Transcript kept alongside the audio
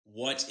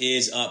What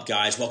is up,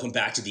 guys? Welcome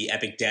back to the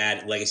Epic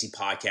Dad Legacy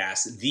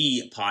Podcast,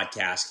 the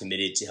podcast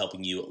committed to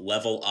helping you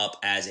level up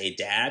as a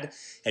dad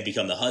and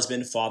become the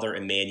husband, father,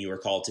 and man you are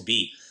called to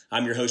be.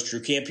 I'm your host,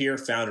 Drew Campier,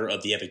 founder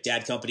of the Epic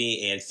Dad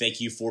Company, and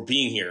thank you for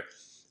being here.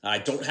 I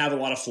don't have a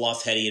lot of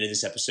fluff heading into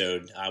this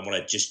episode. I want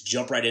to just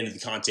jump right into the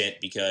content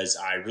because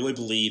I really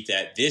believe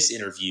that this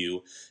interview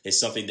is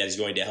something that is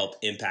going to help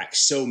impact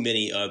so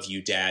many of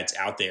you dads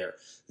out there.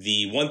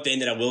 The one thing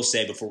that I will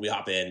say before we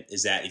hop in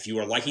is that if you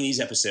are liking these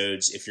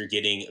episodes, if you're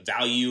getting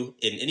value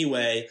in any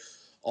way,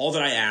 all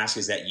that I ask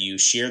is that you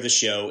share the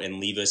show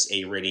and leave us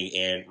a rating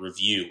and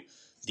review.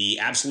 The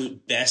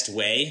absolute best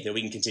way that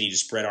we can continue to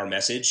spread our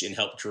message and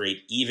help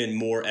create even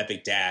more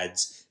epic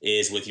dads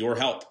is with your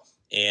help.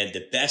 And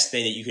the best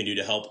thing that you can do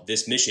to help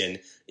this mission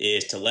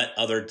is to let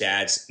other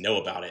dads know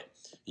about it.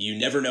 You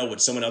never know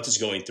what someone else is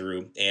going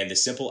through, and the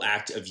simple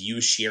act of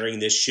you sharing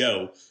this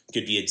show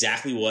could be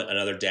exactly what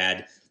another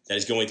dad that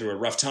is going through a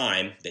rough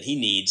time that he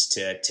needs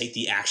to take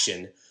the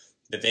action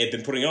that they've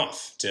been putting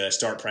off, to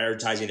start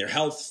prioritizing their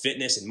health,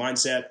 fitness, and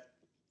mindset,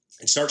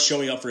 and start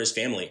showing up for his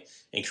family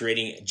and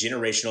creating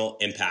generational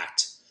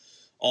impact.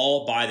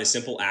 All by the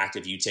simple act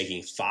of you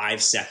taking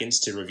 5 seconds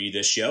to review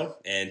this show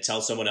and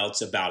tell someone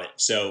else about it.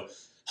 So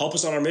help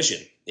us on our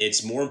mission.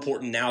 It's more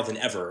important now than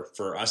ever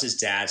for us as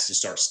dads to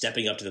start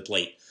stepping up to the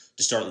plate,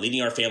 to start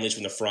leading our families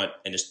from the front,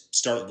 and to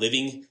start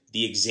living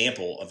the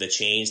example of the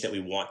change that we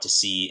want to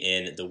see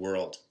in the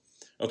world.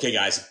 Okay,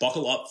 guys,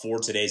 buckle up for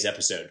today's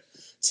episode.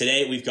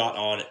 Today, we've got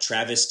on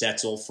Travis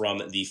Stoetzel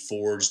from The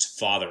Forged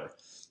Father.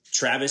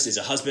 Travis is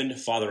a husband,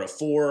 father of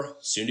 4,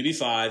 soon to be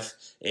 5,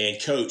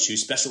 and coach who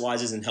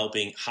specializes in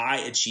helping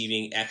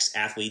high-achieving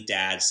ex-athlete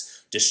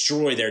dads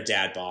destroy their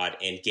dad bod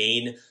and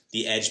gain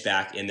the edge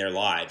back in their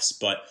lives.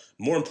 But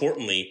more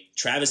importantly,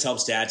 Travis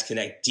helps dads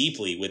connect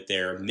deeply with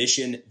their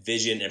mission,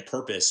 vision, and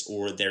purpose,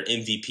 or their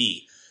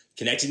MVP,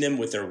 connecting them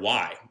with their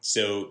why,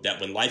 so that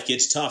when life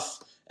gets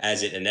tough,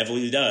 as it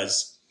inevitably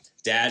does,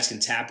 dads can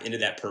tap into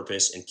that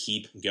purpose and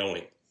keep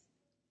going.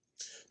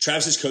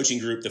 Travis's coaching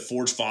group, The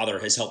Forged Father,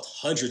 has helped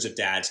hundreds of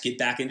dads get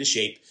back into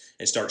shape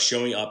and start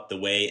showing up the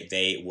way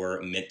they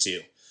were meant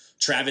to.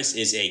 Travis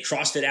is a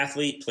CrossFit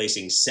athlete,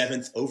 placing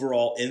 7th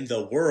overall in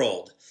the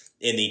world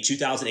in the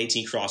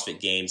 2018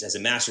 CrossFit Games as a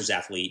Masters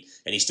athlete,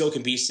 and he still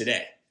competes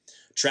today.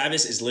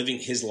 Travis is living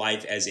his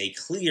life as a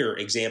clear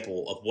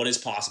example of what is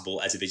possible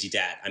as a busy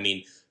dad. I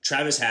mean,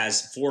 Travis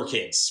has 4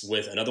 kids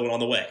with another one on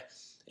the way,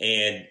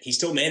 and he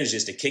still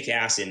manages to kick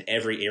ass in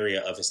every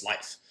area of his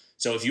life.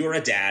 So if you are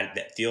a dad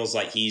that feels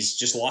like he's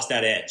just lost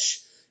that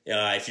edge,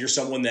 if you're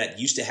someone that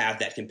used to have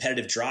that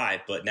competitive drive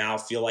but now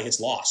feel like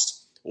it's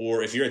lost,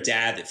 or if you're a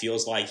dad that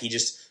feels like he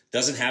just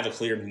doesn't have a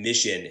clear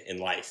mission in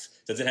life,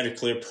 doesn't have a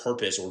clear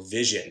purpose or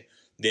vision,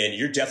 then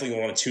you're definitely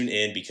going to want to tune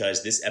in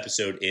because this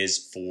episode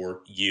is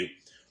for you.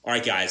 All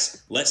right,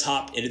 guys, let's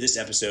hop into this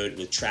episode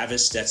with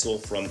Travis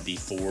Stoetzel from The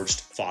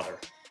Forged Father.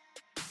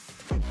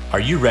 Are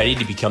you ready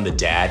to become the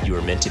dad you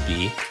are meant to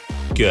be?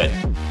 Good,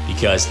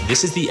 because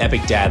this is the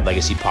Epic Dad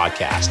Legacy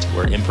Podcast,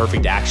 where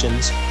imperfect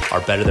actions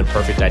are better than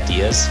perfect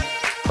ideas,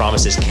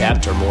 promises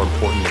kept are more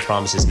important than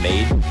promises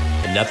made,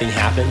 and nothing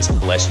happens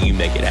unless you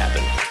make it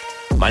happen.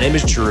 My name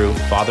is Drew,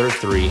 father of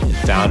 3 and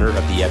founder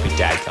of the Epic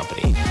Dad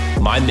Company.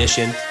 My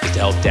mission is to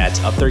help dads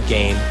up their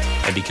game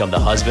and become the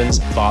husbands,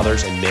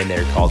 fathers, and men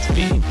they're called to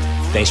be.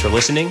 Thanks for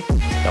listening.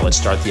 Now let's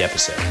start the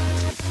episode.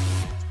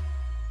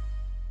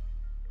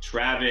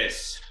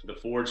 Travis, The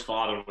Forged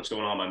Father, what's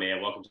going on, my man?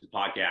 Welcome to the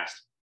podcast.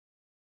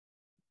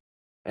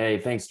 Hey,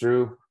 thanks,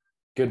 Drew.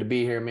 Good to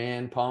be here,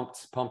 man.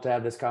 Pumped to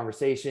have this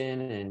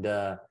conversation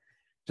and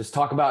just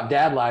talk about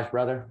dad life,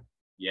 brother.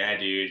 Yeah,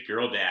 dude.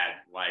 Girl dad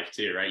life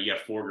too, right? You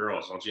got 4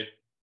 girls, don't you?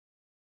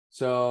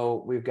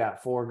 So we've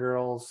got 4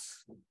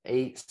 girls,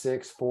 8,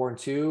 6, 4, and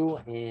 2.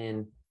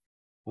 And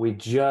we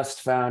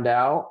just found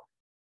out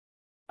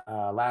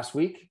last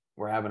week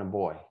we're having a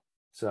boy.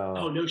 So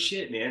oh, no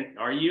shit, man.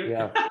 Are you?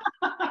 Yeah.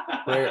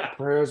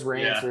 Prayers were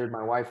answered.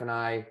 My wife and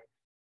I,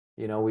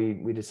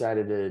 we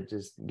decided to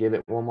just give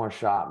it one more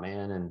shot,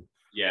 man. And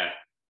yeah,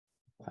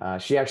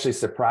 she actually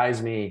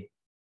surprised me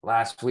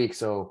last week.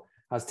 So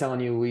I was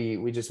telling you,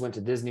 we just went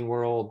to Disney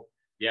World.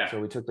 Yeah. So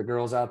we took the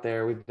girls out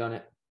there. We've done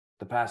it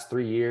the past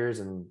 3 years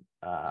and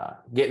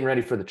getting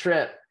ready for the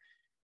trip.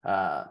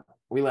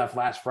 We left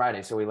last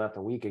Friday. So we left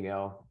a week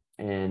ago.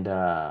 And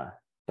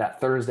that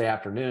Thursday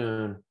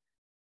afternoon,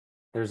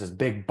 there's this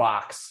big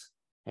box.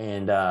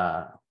 And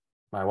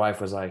my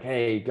wife was like,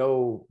 hey,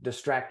 go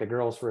distract the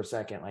girls for a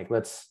second. Like,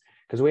 because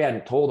we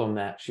hadn't told them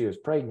that she was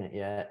pregnant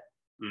yet.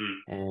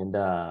 And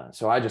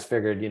so I just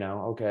figured,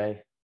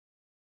 okay,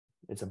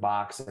 it's a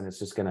box and it's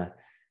just gonna,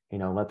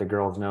 let the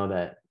girls know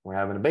that we're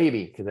having a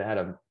baby, because it had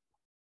a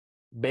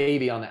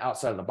baby on the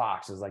outside of the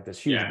box. It's like this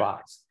huge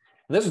box.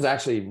 And this was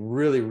actually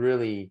really,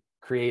 really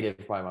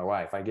creative by my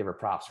wife. I give her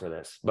props for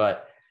this.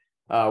 But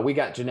we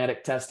got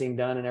genetic testing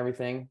done and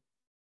everything.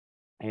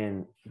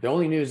 And the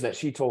only news that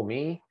she told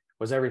me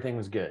was everything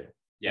was good.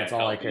 Yeah, that's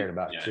all I cared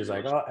about. She was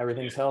like, oh,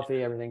 everything's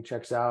healthy. Everything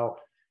checks out.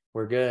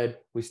 We're good.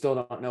 We still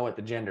don't know what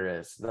the gender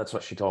is. That's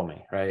what she told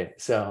me. Right.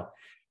 So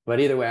But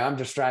either way, I'm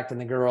distracting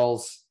the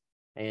girls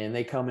and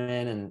they come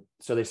in. And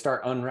so they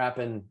start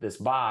unwrapping this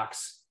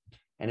box,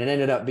 and it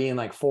ended up being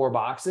like 4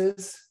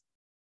 boxes.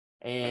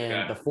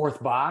 And the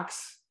 4th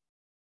box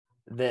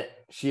that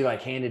she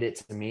like handed it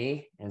to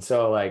me. And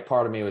so like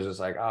part of me was just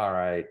like, all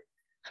right,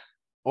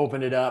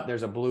 opened it up.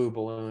 There's a blue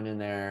balloon in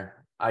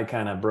there. I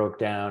kind of broke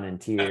down in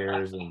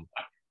tears, and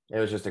it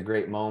was just a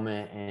great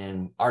moment.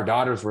 And our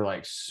daughters were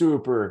like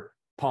super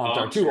pumped.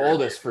 Our 2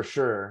 oldest for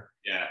sure.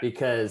 Yeah.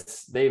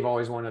 Because they've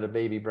always wanted a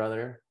baby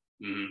brother.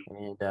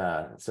 Mm-hmm.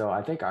 And so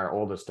I think our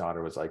oldest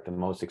daughter was like the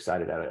most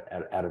excited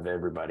out of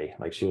everybody.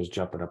 Like she was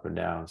jumping up and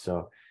down.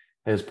 So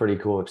it was a pretty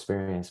cool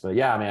experience. But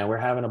yeah, man, we're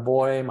having a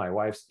boy. My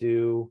wife's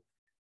due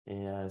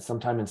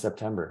sometime in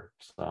September.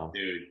 So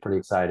dude, pretty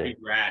excited.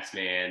 Congrats,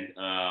 man.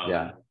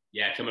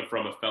 Yeah, coming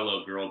from a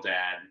fellow girl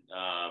dad,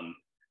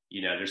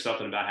 there's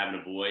something about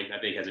having a boy. I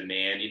think as a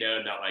man,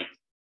 not like,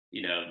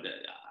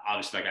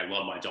 obviously, like I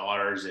love my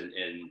daughters and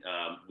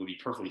would be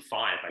perfectly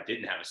fine if I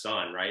didn't have a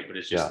son, right? But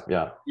it's just,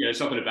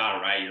 something about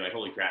it, right? You're like,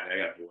 holy crap, man,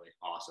 I got a boy.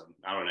 Awesome.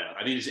 I don't know.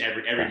 I think just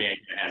every man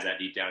has that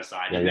deep down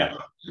inside. Yeah.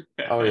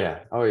 Oh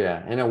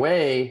yeah. In a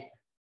way,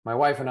 my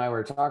wife and I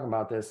were talking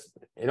about this.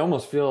 It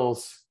almost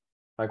feels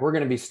like we're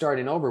going to be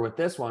starting over with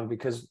this one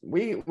because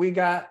we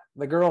got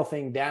the girl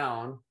thing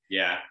down.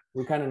 Yeah.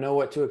 We kind of know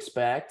what to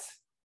expect.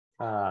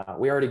 We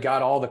already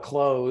got all the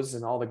clothes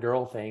and all the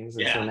girl things.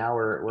 And so now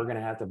we're going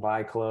to have to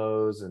buy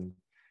clothes and,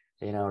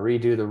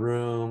 redo the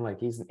room. Like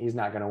he's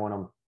not going to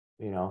want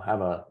to,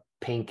 have a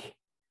pink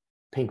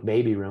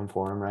baby room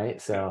for him. Right.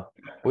 So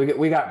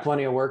we got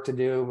plenty of work to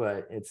do,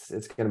 but it's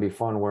going to be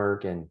fun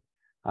work, and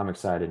I'm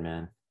excited,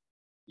 man.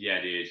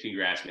 Yeah, dude.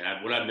 Congrats,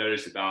 man. What I've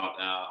noticed about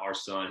our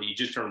son, he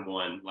just turned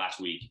 1 last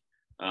week.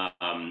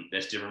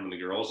 That's different from the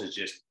girls. Is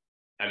just,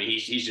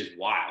 he's just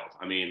wild.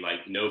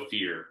 Like no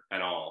fear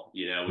at all,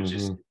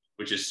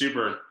 which is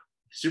super,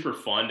 super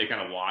fun to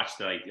kind of watch.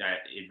 Like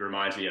it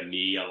reminds me of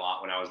me a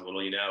lot when I was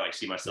little, like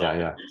see myself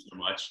so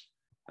much.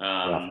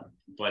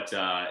 But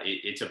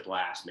it's a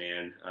blast,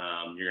 man.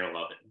 You're going to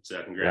love it.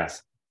 So congrats.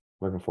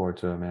 Yeah. Looking forward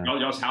to it, man.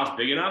 Y'all's house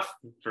big enough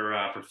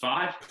for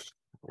 5?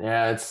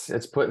 Yeah,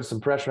 it's putting some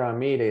pressure on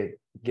me to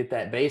get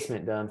that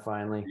basement done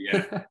finally.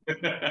 Yeah.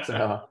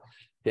 So,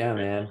 yeah,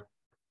 man.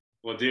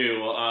 Well, dude.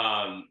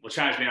 Well,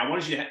 Travis, man, I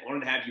wanted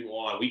to have you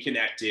on. We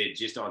connected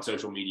just on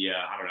social media.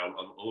 I don't know,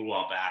 a little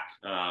while back.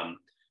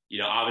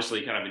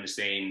 Obviously, kind of in the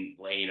same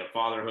lane of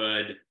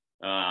fatherhood.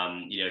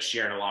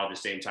 Sharing a lot of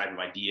the same type of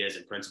ideas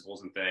and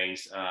principles and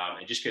things,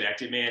 and just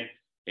connected, man.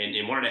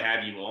 And wanted to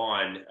have you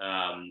on.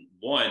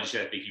 One, just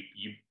I think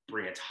you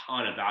bring a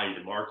ton of value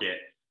to the market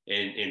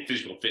in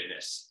physical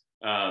fitness,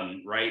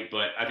 right?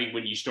 But I think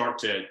when you start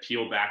to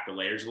peel back the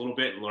layers a little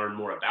bit and learn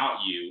more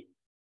about you,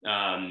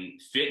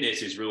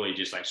 fitness is really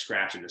just like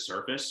scratching the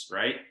surface,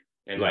 right?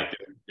 And like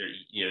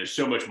there's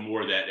so much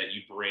more that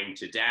you bring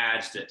to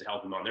dads to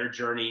help them on their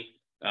journey.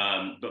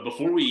 But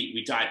before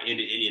we dive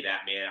into any of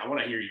that, man, I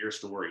want to hear your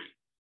story.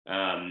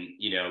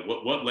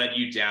 What led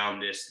you down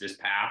this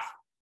path,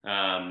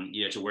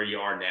 to where you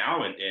are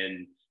now,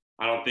 and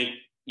I don't think.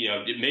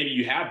 Maybe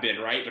you have been,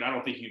 right? But I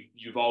don't think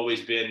you've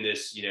always been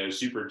this,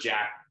 super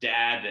jacked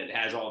dad that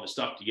has all the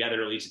stuff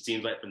together. At least it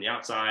seems like from the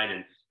outside,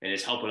 and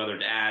is helping other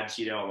dads,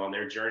 on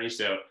their journey.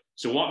 So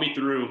walk me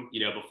through,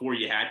 before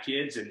you had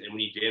kids and when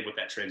you did, what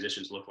that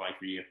transitions look like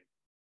for you.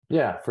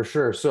 Yeah, for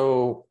sure.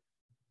 So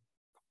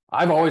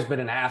I've always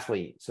been an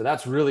athlete. So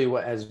that's really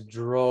what has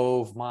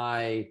drove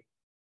my,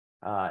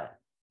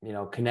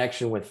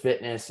 connection with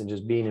fitness and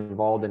just being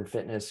involved in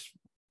fitness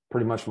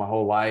pretty much my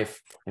whole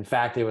life. In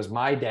fact, it was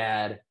my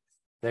dad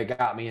that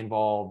got me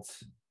involved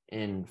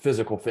in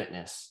physical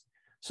fitness.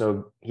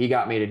 So he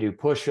got me to do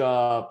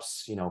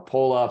push-ups,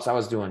 pull-ups. I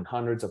was doing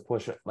hundreds of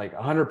push-ups, like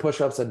 100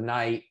 push-ups a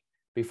night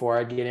before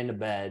I get into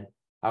bed.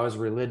 I was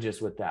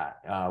religious with that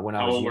when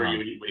I was young. How old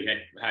were you?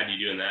 How did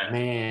you doing that?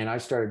 Man, I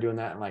started doing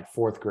that in like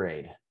 4th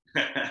grade.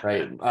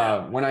 Right.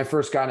 When I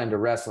first got into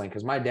wrestling,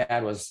 because my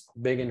dad was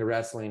big into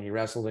wrestling. He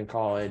wrestled in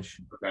college,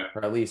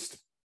 or at least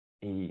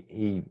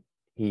he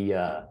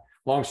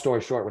long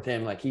story short with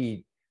him, like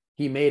he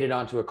made it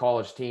onto a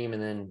college team,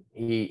 and then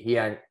he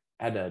had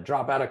to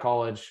drop out of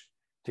college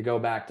to go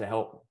back to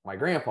help my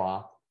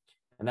grandpa.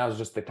 And that was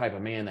just the type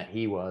of man that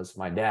he was.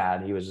 My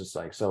dad, he was just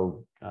like,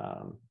 so,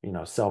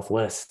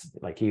 selfless,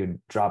 like he would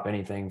drop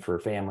anything for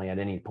family at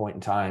any point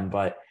in time.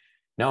 But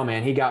no,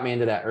 man, he got me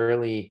into that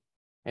early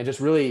and just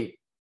really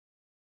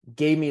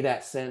gave me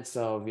that sense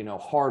of,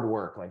 hard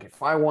work. Like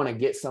if I want to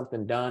get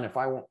something done,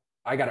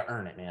 I got to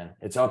earn it, man.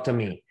 It's up to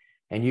me.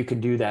 And you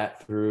can do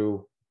that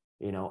through,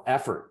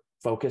 effort,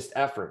 focused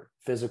effort,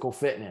 physical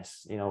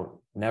fitness,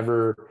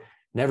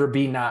 never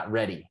be not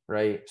ready.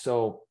 Right.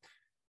 So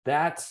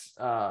that's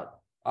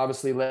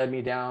obviously led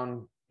me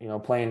down,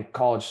 playing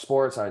college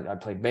sports. I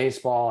played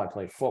baseball, I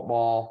played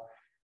football,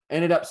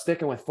 ended up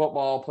sticking with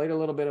football, played a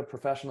little bit of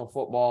professional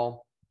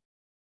football,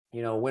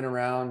 went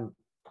around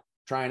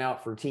trying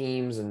out for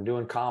teams and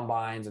doing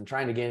combines and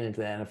trying to get into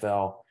the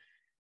NFL.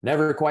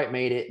 Never quite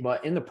made it.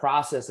 But in the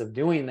process of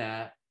doing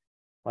that,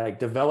 like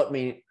developed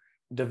me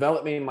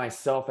developing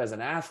myself as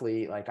an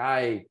athlete, like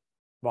I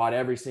bought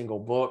every single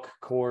book,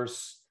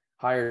 course,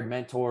 hired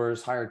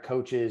mentors, hired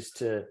coaches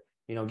to,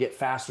 get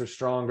faster,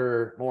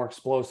 stronger, more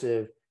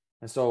explosive.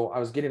 And so I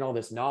was getting all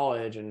this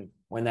knowledge. And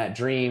when that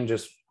dream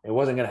it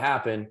wasn't going to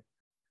happen,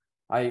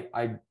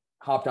 I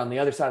hopped on the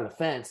other side of the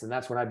fence, and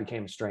that's when I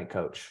became a strength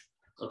coach.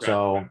 Okay.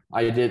 So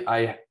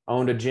I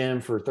owned a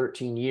gym for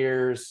 13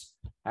 years.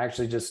 I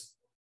actually just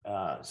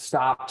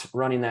stopped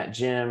running that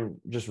gym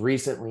just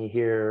recently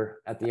here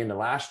at the end of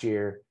last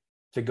year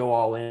to go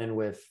all in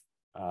with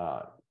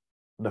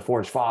the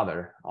Forge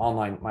Father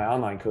my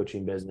online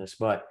coaching business.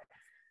 But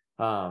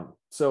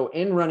so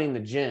in running the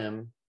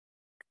gym,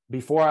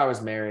 before I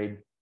was married,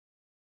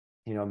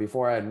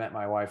 before I had met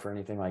my wife or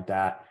anything like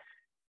that,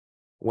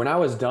 when I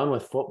was done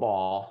with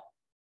football,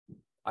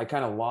 I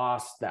kind of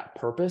lost that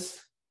purpose,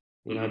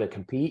 to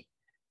compete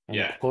and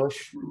to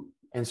push.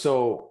 And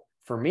so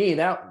for me,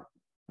 that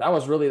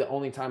was really the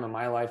only time in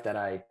my life that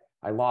I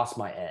lost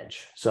my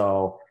edge.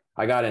 So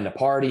I got into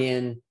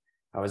partying.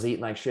 I was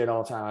eating like shit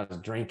all the time. I was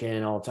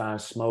drinking all the time,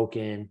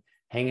 smoking,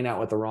 hanging out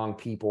with the wrong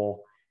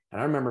people. And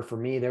I remember for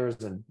me, there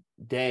was a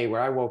day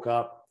where I woke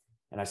up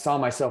and I saw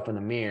myself in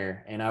the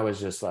mirror, and I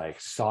was just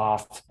like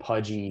soft,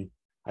 pudgy.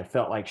 I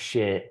felt like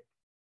shit.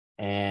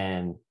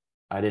 And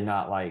I did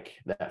not like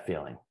that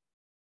feeling.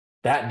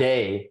 That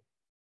day,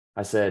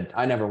 I said,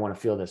 I never want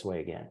to feel this way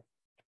again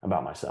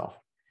about myself.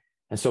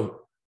 And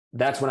so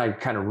that's when I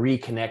kind of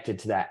reconnected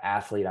to that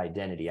athlete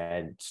identity. I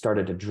had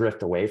started to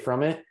drift away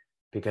from it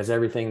because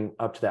everything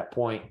up to that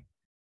point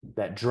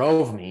that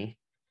drove me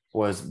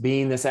was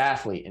being this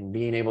athlete and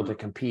being able to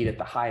compete at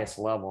the highest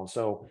level. And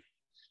so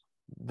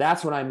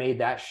that's when I made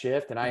that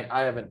shift. And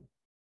I haven't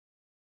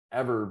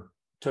ever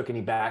took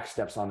any back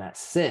steps on that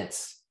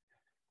since,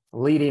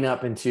 leading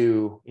up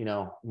into,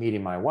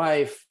 meeting my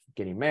wife,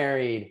 getting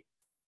married,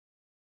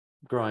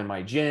 growing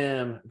my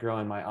gym,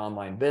 growing my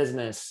online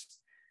business.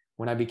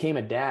 When I became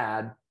a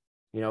dad,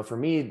 for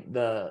me,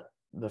 the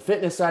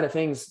fitness side of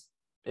things,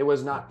 it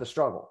was not the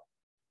struggle.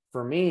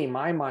 For me,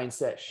 my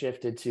mindset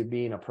shifted to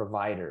being a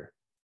provider.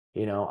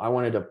 I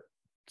wanted to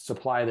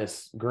supply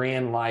this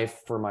grand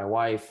life for my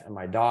wife and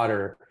my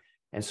daughter.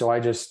 And so I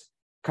just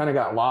kind of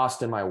got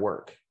lost in my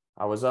work.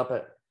 I was up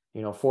at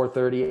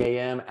 4:30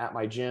 a.m. at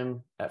my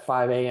gym at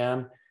 5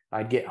 a.m.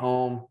 I'd get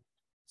home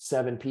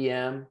 7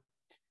 p.m.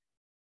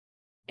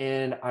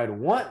 and I'd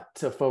want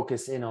to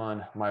focus in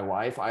on my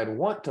wife. I'd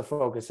want to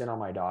focus in on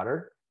my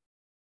daughter,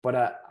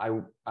 but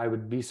I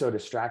would be so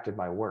distracted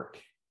by work.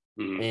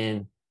 Mm-hmm.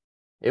 And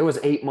it was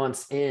 8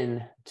 months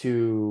in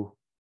to,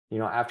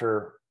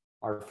 after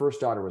our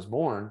first daughter was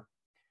born,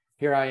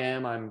 here I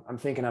am. I'm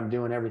thinking I'm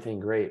doing everything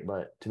great,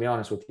 but to be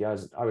honest with you,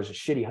 I was a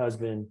shitty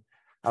husband.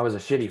 I was a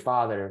shitty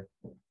father,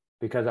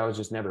 because I was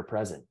just never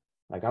present.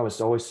 Like I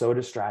was always so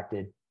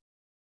distracted.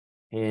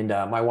 And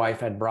my wife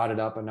had brought it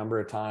up a number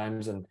of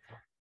times, and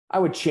I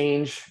would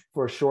change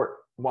for a short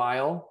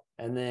while.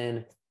 And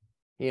then,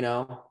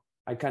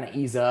 I'd kind of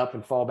ease up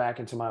and fall back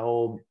into my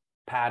old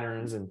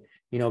patterns and,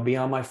 be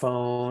on my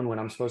phone when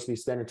I'm supposed to be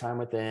spending time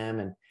with them.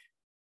 And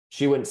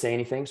she wouldn't say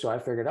anything. So I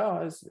figured,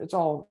 it's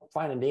all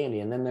fine and dandy.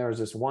 And then there was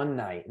this one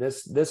night,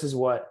 this is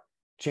what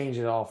changed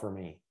it all for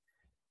me.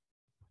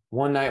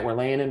 One night we're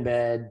laying in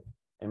bed,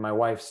 and my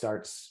wife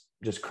starts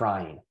just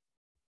crying.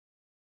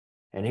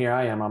 And here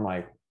I am. I'm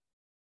like,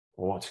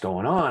 well, what's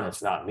going on?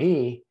 It's not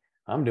me.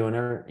 I'm doing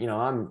her,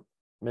 I'm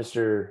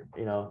Mr.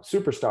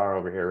 Superstar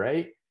over here,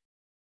 right?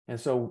 And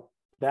so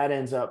that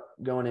ends up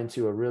going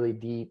into a really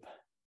deep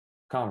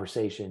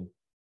conversation,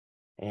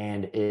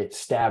 and it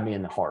stabbed me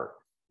in the heart.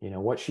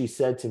 What she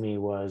said to me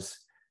was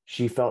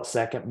she felt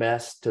second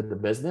best to the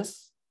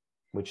business,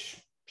 which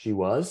she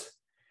was.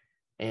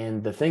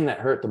 And the thing that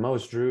hurt the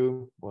most,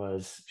 Drew,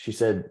 was she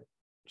said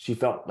she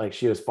felt like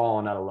she was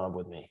falling out of love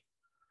with me,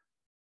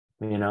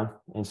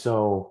 And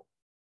so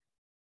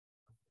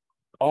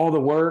all the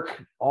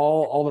work,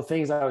 all the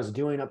things I was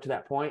doing up to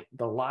that point,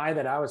 the lie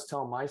that I was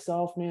telling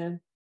myself,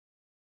 man,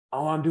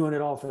 I'm doing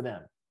it all for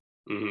them.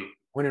 Mm-hmm.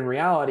 When in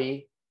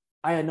reality,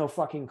 I had no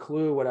fucking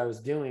clue what I was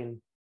doing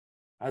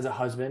as a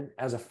husband,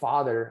 as a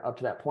father. Up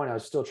to that point, I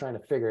was still trying to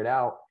figure it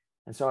out.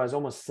 And so I was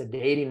almost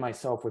sedating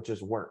myself with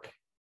just work.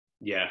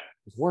 Yeah.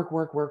 Work.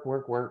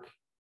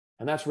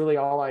 And that's really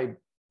all I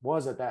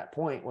was at that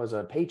point, was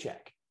a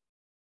paycheck.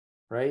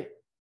 Right.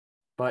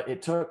 But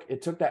it took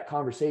that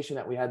conversation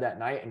that we had that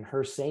night and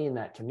her saying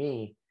that to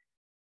me,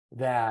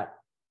 that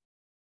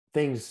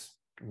things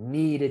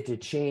needed to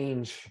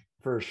change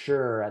for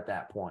sure at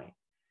that point.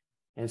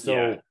 And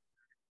so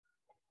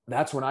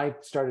that's when I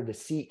started to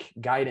seek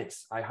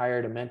guidance. I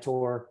hired a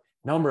mentor,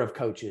 number of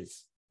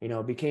coaches,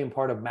 became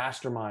part of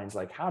masterminds,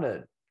 like how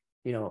to,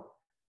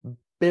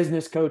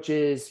 business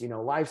coaches,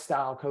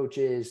 lifestyle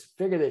coaches,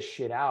 figure this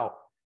shit out.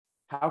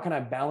 How can I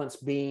balance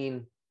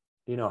being,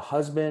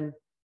 husband,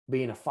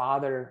 being a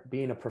father,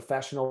 being a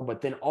professional,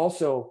 but then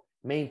also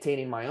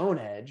maintaining my own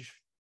edge,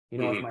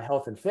 with my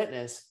health and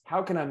fitness?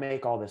 How can I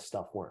make all this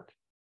stuff work?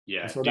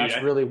 Yeah. And so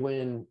that's really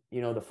when,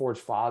 the Forge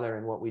Father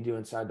and what we do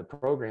inside the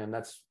program,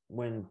 that's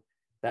when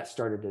that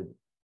started to,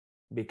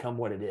 become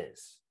what it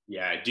is.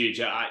 Yeah, dude,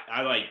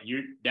 I like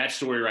that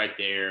story right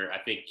there. I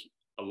think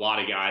a lot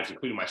of guys,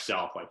 including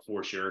myself, like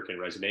for sure can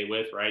resonate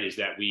with, right? Is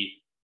that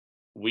we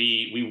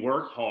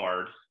work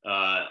hard,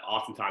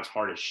 oftentimes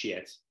hard as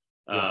shit,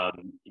 Yeah.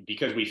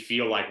 because we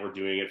feel like we're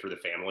doing it for the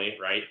family,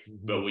 right?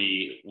 Mm-hmm. But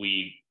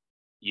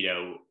you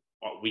know,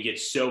 we get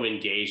so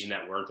engaged in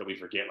that work that we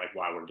forget like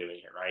why we're doing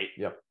it, right?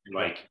 Yep. And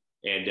like,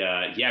 and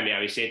yeah, man, I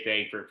mean, same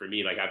thing for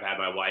me. Like I've had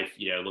my wife,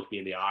 look me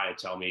in the eye and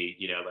tell me,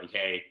 like,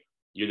 hey,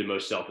 you're the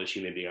most selfish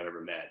human being I've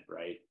ever met,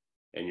 right?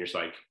 And you're just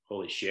like,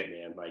 holy shit,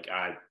 man. Like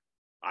I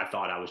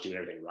thought I was doing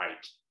everything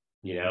right,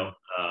 you Mm-hmm.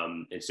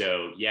 know? And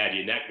so, yeah,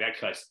 dude, that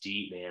cuts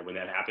deep, man, when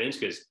that happens.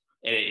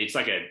 And it's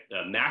like a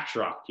Mack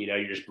truck,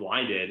 you're just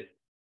blinded,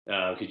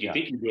 because you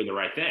think you're doing the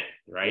right thing,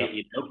 right?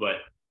 Yep. But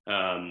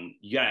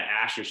you got to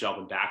ask yourself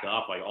and back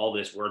up, like all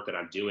this work that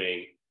I'm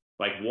doing,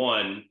 like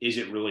one, is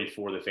it really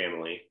for the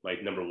family?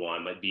 Like number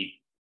one, like be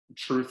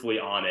truthfully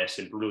honest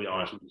and brutally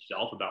honest with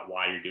yourself about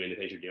why you're doing the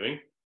things you're doing.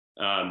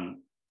 And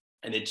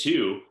then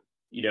two,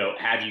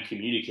 have you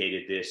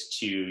communicated this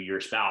to your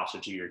spouse or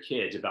to your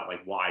kids about like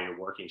why you're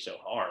working so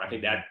hard? I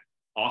think that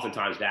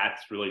oftentimes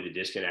that's really the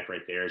disconnect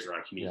right there is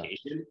around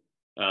communication.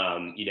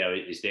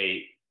 Is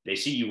they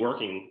see you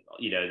working,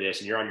 this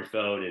and you're on your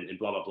phone and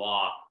blah, blah,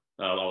 blah,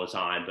 all the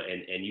time, but,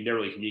 and you never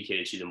really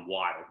communicated to them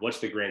why, like, what's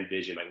the grand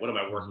vision? Like, what am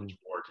I working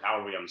towards? How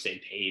are we on the same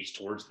page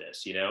towards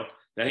this, And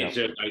I think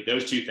so, like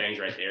those two things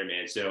right there,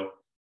 man. So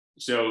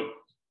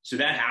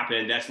that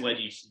happened. That's led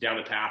you down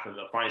the path of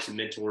finding some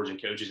mentors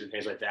and coaches and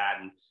things like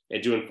that,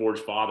 and doing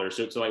Forged Father.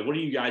 So like, what are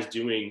you guys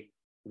doing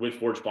with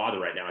Forged Father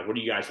right now? Like, what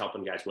are you guys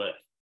helping guys with?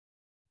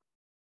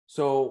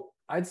 So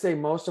I'd say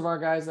most of our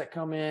guys that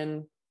come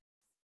in,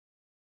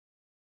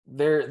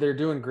 they're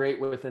doing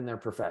great within their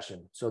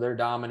profession. So they're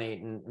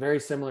dominating. Very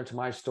similar to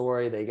my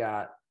story. They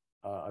got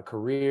a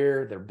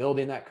career. They're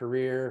building that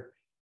career,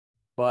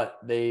 but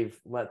they've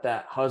let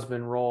that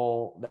husband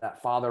role,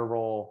 that father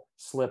role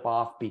slip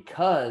off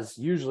because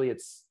usually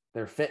it's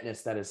their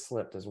fitness that has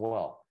slipped as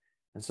well.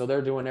 And so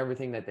they're doing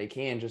everything that they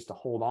can just to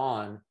hold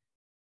on,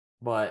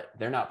 but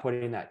they're not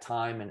putting that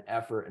time and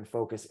effort and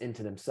focus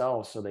into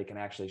themselves so they can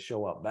actually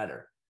show up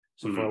better.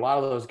 So for a lot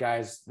of those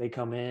guys, they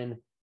come in,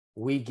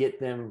 we get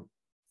them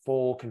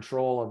full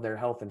control of their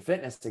health and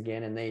fitness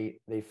again, and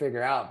they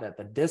figure out that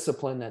the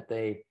discipline that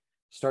they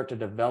start to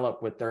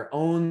develop with their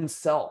own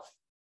self,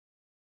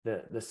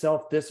 the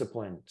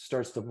self-discipline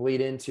starts to bleed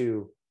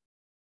into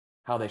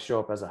how they show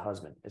up as a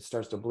husband. It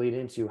starts to bleed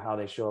into how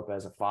they show up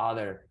as a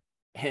father.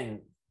 And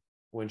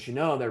once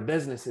their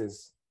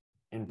businesses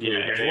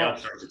improve as well.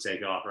 Starts to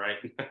take off, right?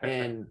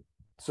 And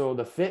so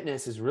the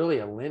fitness is really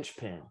a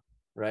linchpin,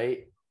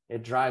 right?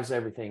 It drives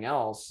everything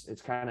else.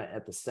 It's kind of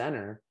at the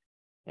center.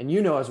 And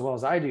as well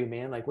as I do,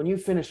 man, like when you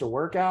finish a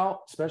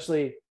workout,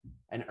 especially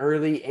an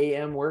early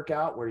AM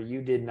workout where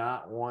you did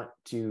not want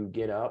to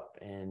get up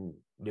and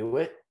do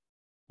it,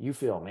 you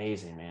feel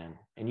amazing, man.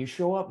 And you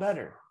show up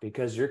better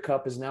because your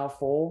cup is now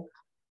full.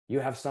 You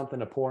have something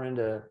to pour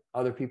into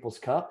other people's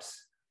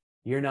cups.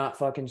 You're not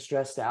fucking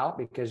stressed out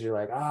because you're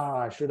like,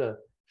 I should have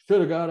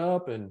got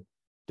up and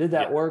did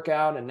that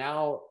workout. And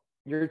now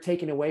you're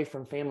taking away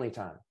from family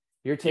time.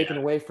 You're taking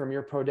away from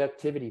your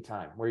productivity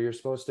time where you're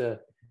supposed to,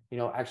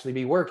 actually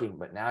be working,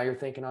 but now you're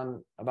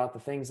thinking about the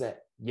things that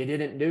you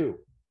didn't do.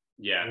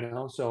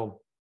 Yeah.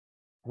 So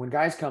when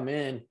guys come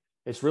in,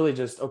 it's really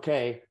just,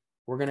 okay,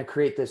 we're going to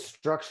create this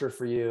structure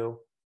for you.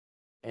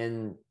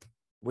 And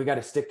we got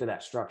to stick to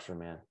that structure,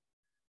 man.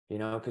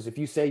 Because if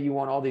you say you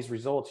want all these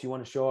results, you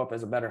want to show up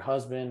as a better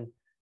husband,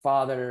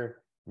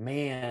 father,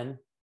 man,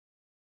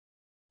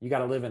 you got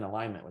to live in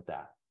alignment with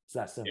that. It's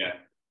that simple. Yeah.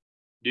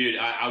 Dude,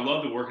 I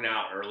love the working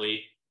out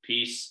early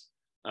piece,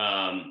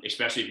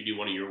 especially if you do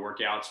one of your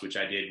workouts, which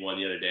I did one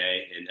the other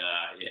day. And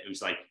it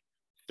was like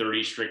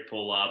 30 strict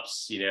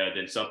pull-ups,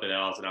 then something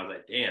else. And I was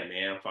like, damn,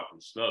 man, I'm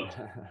fucking smoked.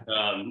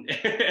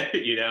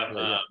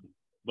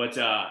 But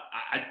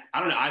I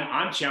don't know.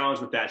 I'm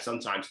challenged with that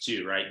sometimes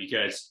too, right?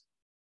 Because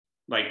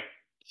like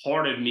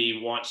part of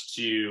me wants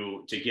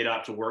to get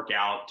up to work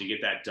out to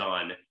get that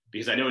done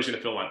because I know it's going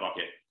to fill my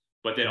bucket.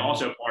 But then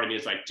also part of me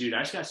is like, dude,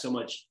 I just got so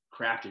much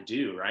crap to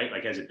do, right?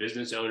 Like as a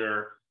business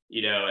owner,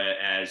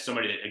 as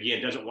somebody that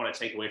again doesn't want to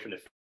take away from the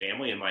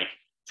family and like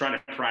trying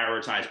to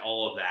prioritize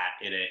all of that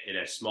in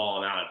a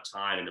small amount of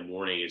time in the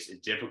morning is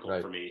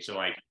difficult for me. So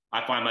like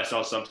I find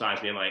myself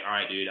sometimes being like, all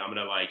right, dude, I'm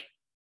gonna like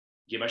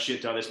get my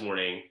shit done this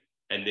morning,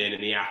 and then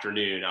in the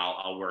afternoon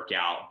I'll work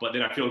out. But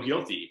then I feel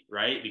guilty,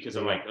 right? Because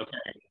I'm like, okay,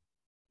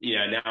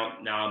 now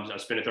I'm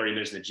spending 30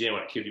 minutes in the gym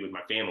when I could be with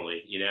my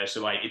family,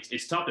 So like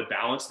it's tough to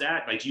balance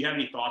that. Like, do you have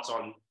any thoughts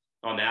on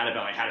that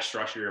about like how to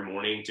structure your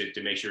morning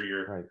to make sure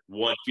you're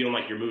one feeling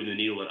like you're moving the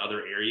needle in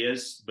other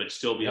areas, but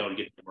still be able to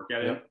get the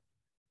workout in?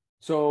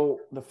 So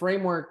the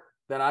framework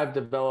that I've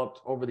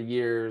developed over the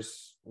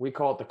years, we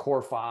call it the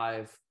core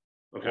 5,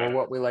 or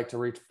what we like to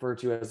refer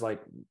to as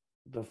like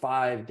the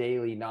 5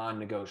 daily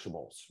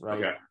non-negotiables,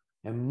 right?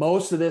 And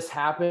most of this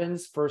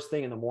happens first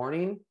thing in the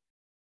morning.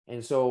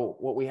 And so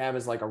what we have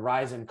is like a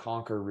rise and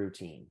conquer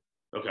routine.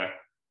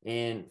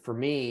 And for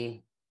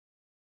me,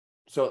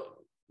 so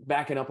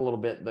backing up a little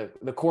bit,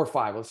 the core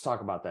five, let's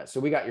talk about that. So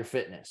we got your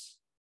fitness,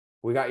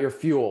 we got your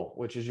fuel,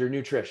 which is your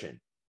nutrition.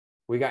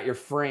 We got your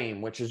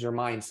frame, which is your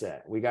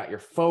mindset. We got your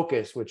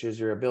focus, which is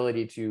your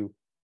ability to,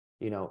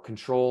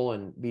 control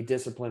and be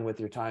disciplined with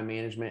your time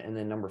management. And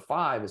then number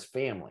 5 is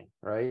family,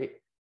 right?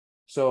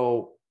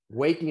 So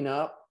waking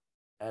up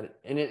and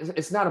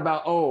it's not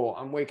about, oh,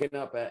 I'm waking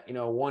up at,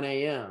 1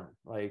 a.m.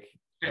 like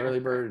early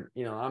bird,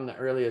 I'm the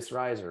earliest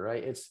riser,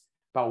 right? It's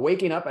about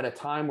waking up at a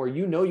time where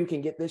you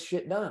can get this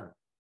shit done,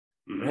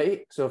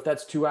 right? So if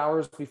that's 2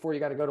 hours before you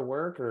got to go to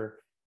work, or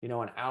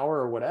an hour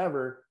or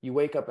whatever, you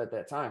wake up at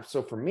that time.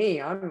 So for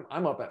me, I'm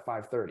up at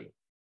 5:30,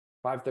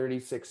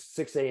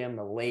 6 a.m.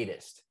 the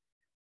latest,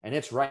 and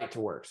it's right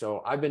to work.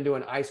 So I've been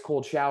doing ice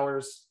cold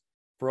showers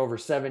for over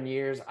 7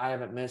 years. I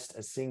haven't missed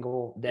a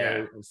single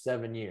day in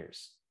 7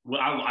 years. Well,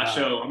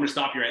 so I'm going to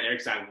stop you right there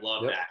because I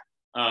love that.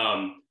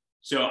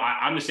 So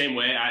I'm the same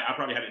way. I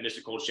probably haven't missed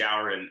a cold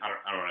shower in,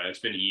 I don't know, it's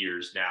been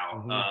years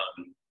now.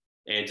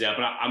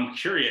 But I'm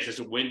curious as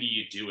to, when do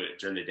you do it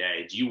during the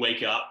day? Do you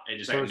wake up and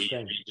just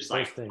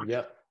First thing?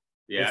 Yep.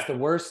 Yeah.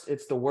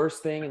 It's the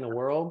worst thing in the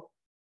world.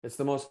 It's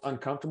the most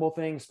uncomfortable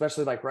thing,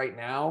 especially like right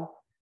now.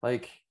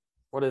 Like,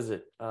 what is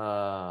it?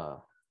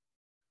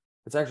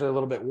 It's actually a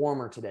little bit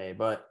warmer today,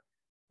 but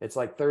it's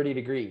like 30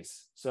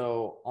 degrees.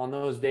 So on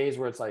those days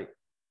where it's like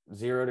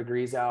 0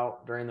 degrees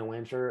out during the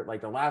winter,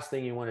 like the last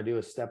thing you want to do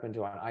is step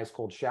into an ice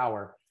cold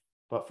shower.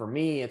 But for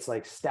me, it's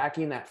like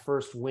stacking that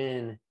first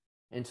win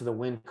into the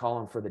win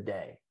column for the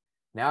day.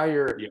 Now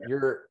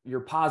you're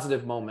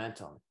positive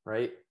momentum,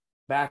 right?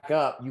 Back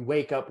up, you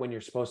wake up when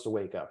you're supposed to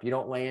wake up. You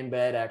don't lay in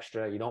bed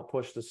extra. You don't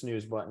push the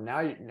snooze button. Now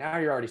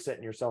you're already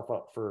setting yourself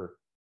up for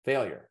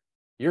failure.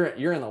 You're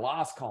in the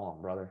loss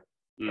column, brother,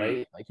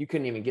 right? Like you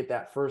couldn't even get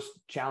that first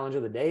challenge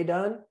of the day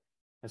done.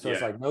 And so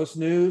it's like, no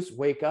snooze,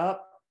 wake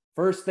up.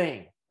 First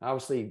thing,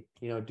 obviously,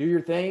 do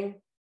your thing,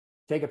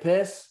 take a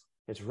piss.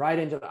 It's right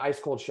into the ice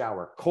cold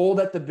shower. Cold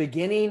at the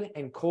beginning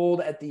and cold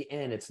at the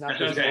end. It's not.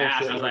 I was going to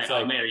ask. I was like,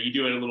 oh man, are you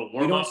doing a little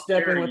warm up? You don't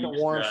step in with the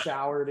warm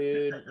shower,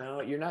 dude.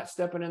 No, you're not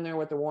stepping in there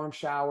with the warm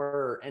shower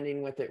or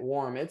ending with it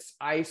warm. It's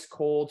ice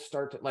cold.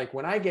 Like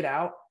when I get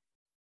out,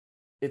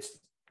 it's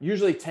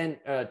usually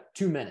 2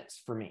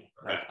 minutes for me.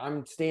 Like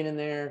I'm staying in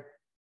there,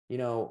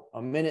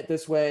 a minute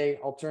this way,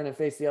 I'll turn and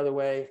face the other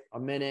way, a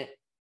minute.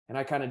 And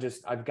I kind of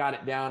I've got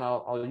it down.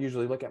 I'll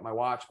usually look at my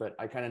watch, but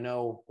I kind of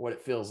know what it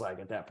feels like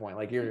at that point.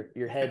 Like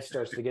your head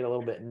starts to get a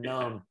little bit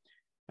numb,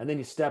 and then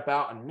you step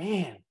out and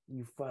man,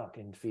 you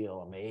fucking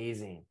feel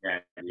amazing. Yeah,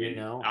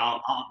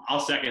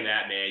 I'll second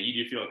that, man.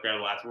 You do feel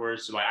incredible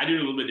afterwards. So I do it a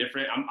little bit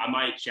different. I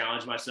might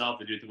challenge myself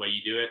to do it the way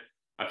you do it.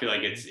 I feel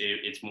like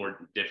it's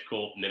more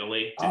difficult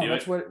mentally to do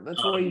it.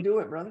 That's why you do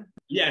it, brother.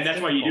 Yeah, and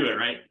that's why you do it,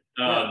 right?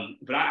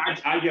 But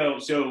I go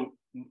so.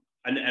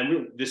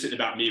 And this isn't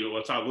about me, but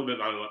we'll talk a little bit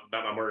about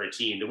my morning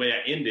routine. The way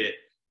I end it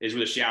is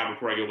with a shower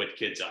before I go wake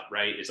the kids up,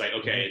 right? It's like,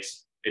 okay,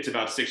 it's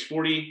about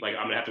 6:40. Like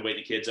I'm going to have to wake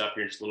the kids up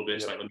here in just a little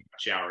bit. So like, let me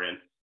shower in.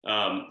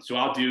 So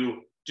I'll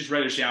do just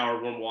regular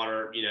shower, warm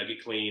water,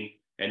 get clean.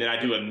 And then I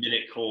do a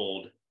minute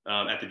cold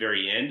at the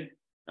very end,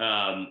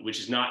 which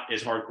is not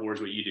as hardcore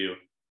as what you do.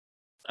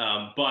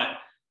 But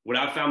what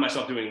I've found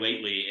myself doing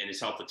lately, and it's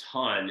helped a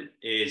ton,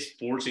 is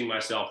forcing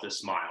myself to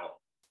smile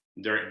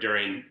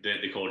during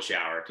the cold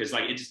shower, because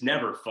like it's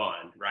never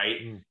fun,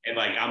 right? And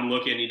like I'm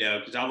looking,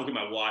 because I'll look at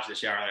my watch in the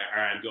shower, like,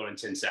 all right, I'm going in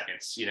 10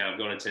 seconds, I'm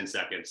going in 10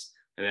 seconds,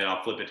 and then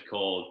I'll flip it to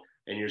cold,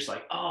 and you're just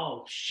like,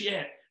 oh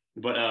shit.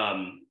 But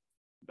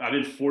I've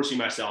been forcing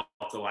myself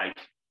to like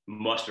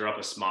muster up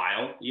a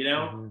smile,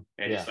 and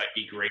just like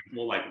be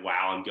grateful, like,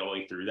 wow, I'm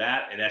going through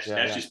that. And that's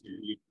just been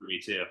huge for me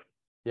too.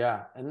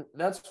 Yeah. And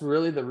that's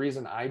really the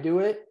reason I do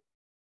it,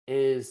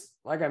 is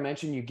like I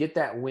mentioned, you get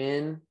that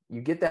win,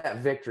 you get that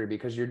victory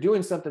because you're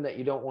doing something that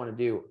you don't want to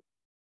do.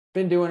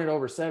 Been doing it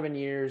over 7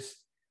 years,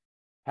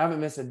 haven't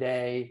missed a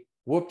day,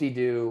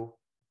 whoop-de-doo.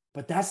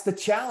 But that's the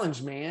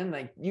challenge, man.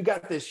 Like you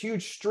got this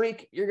huge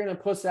streak, you're going to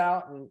puss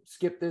out and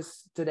skip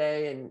this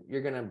today and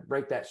you're going to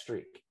break that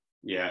streak.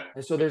 Yeah.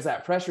 And so there's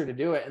that pressure to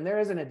do it. And there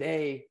isn't a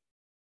day,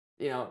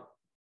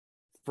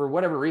 for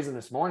whatever reason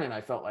this morning, I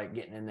felt like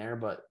getting in there,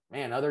 but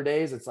man, other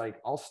days it's like,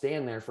 I'll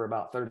stand there for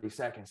about 30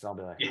 seconds. I'll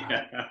be like,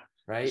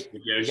 right.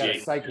 You got to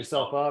psych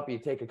yourself up. You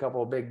take a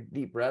couple of big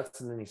deep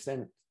breaths and then you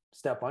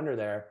step under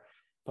there.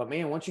 But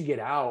man, once you get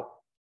out,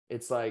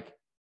 it's like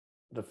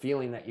the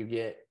feeling that you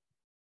get,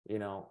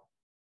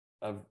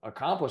 of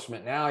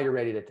accomplishment. Now you're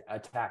ready to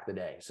attack the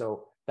day.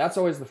 So that's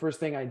always the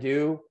first thing I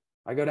do.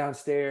 I go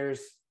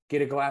downstairs,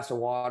 get a glass of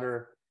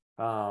water.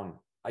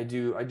 I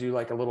do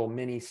like a little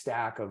mini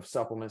stack of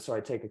supplements. So I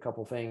take a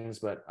couple things,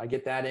 but I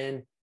get that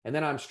in, and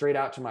then I'm straight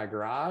out to my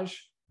garage.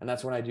 And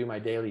that's when I do my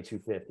daily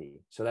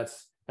 250. So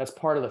that's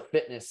part of the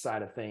fitness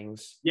side of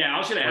things. Yeah. I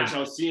was going to ask, I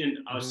was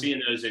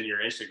seeing those in your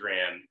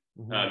Instagram.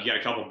 You got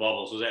a couple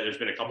bubbles. Was that there's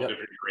been a couple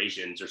different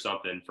iterations or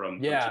something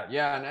from? Yeah.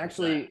 And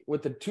actually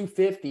with the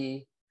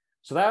 250,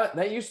 so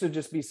that used to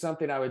just be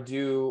something I would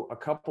do a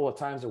couple of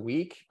times a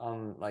week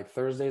on like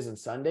Thursdays and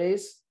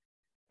Sundays.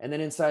 And then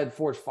inside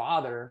Forge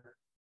Father,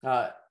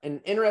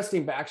 an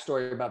interesting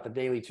backstory about the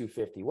daily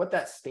 250. What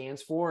that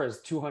stands for is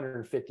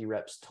 250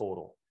 reps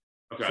total.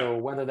 Okay. So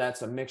whether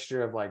that's a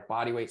mixture of like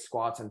body weight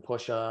squats and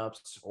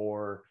push-ups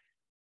or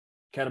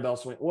kettlebell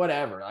swing,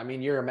 whatever. I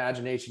mean, your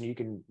imagination,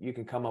 you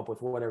can come up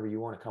with whatever you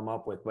want to come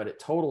up with, but it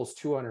totals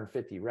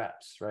 250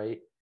 reps, right?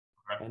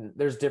 Okay. And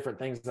there's different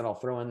things that I'll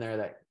throw in there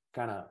that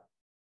kind of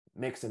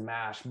mix and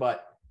mash.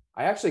 But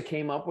I actually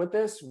came up with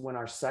this when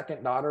our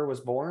second daughter was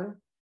born,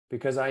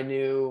 because I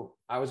knew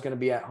I was going to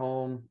be at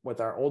home with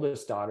our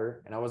oldest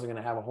daughter and I wasn't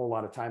going to have a whole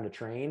lot of time to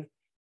train.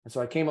 And so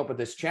I came up with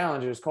this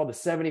challenge. It was called the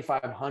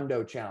 75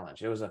 Hundo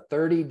Challenge. It was a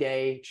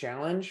 30-day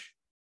challenge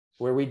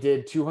where we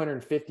did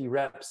 250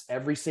 reps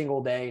every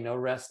single day, no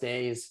rest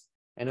days.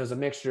 And it was a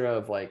mixture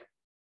of like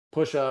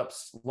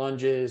push-ups,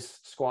 lunges,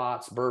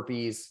 squats,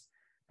 burpees,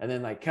 and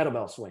then like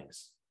kettlebell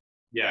swings.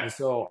 Yeah. And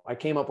so I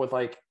came up with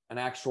like an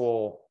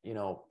actual,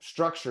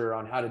 structure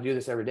on how to do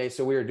this every day.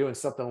 So we were doing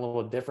something a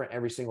little different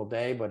every single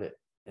day, but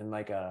in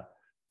like a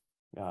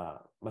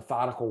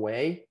methodical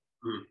way.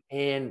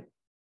 And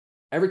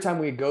every time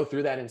we'd go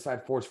through that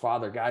inside Forge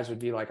Father, guys would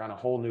be like on a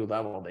whole new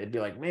level. They'd be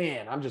like,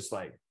 man, I'm just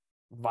like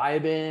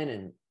vibing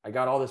and I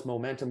got all this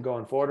momentum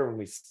going forward. When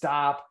we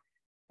stop,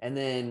 and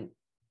then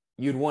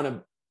you'd want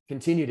to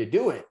continue to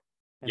do it.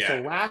 And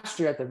so last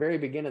year at the very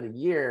beginning of the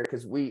year,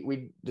 because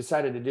we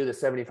decided to do the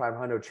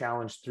 7500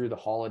 challenge through the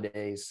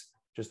holidays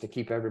just to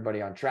keep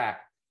everybody on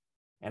track.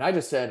 And I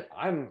just said,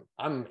 I'm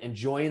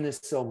enjoying this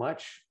so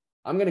much.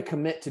 I'm going to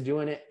commit to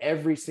doing it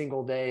every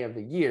single day of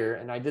the year.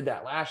 And I did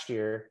that last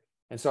year.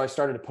 And so I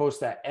started to post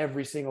that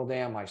every single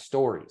day on my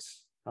stories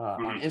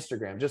on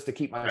Instagram, just to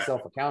keep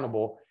myself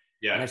accountable.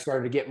 Yeah. And I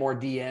started to get more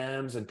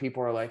DMs and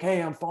people are like,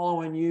 hey, I'm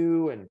following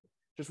you and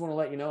just want to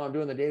let you know I'm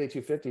doing the daily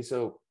 250.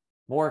 So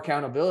more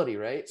accountability,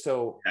 right?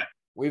 So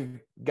we've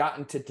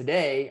gotten to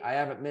today. I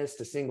haven't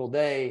missed a single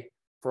day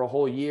for a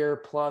whole year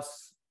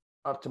plus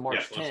up to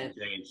March 10th.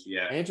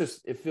 And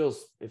it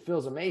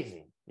feels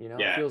amazing.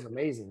 It feels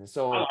amazing. And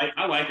so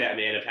I like that,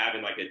 man, of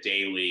having like a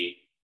daily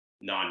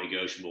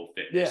non-negotiable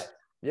fitness.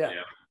 Yeah.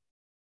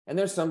 And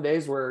there's some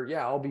days where,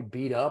 I'll be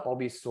beat up. I'll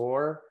be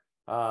sore.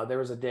 There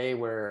was a day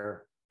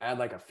where I had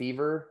like a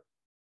fever.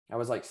 I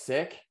was like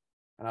sick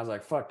and I was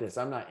like, fuck this.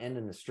 I'm not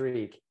ending the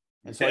streak.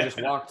 And so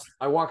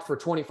I walked for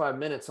 25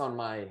 minutes on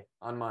my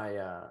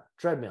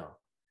treadmill.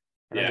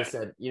 And I just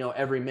said,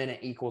 every minute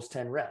equals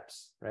 10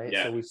 reps. Right.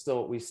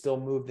 So we still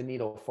moved the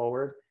needle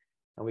forward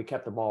and we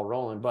kept the ball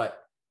rolling. But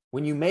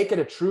when you make it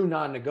a true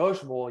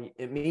non-negotiable,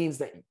 it means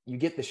that you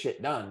get the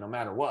shit done no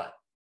matter what.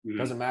 Mm-hmm.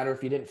 Doesn't matter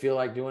if you didn't feel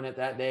like doing it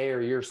that day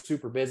or you're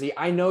super busy.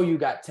 I know you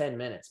got 10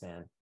 minutes,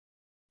 man.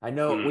 I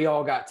know we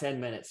all got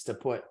 10 minutes to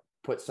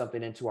put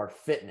something into our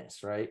fitness.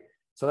 Right.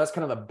 So that's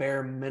kind of the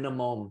bare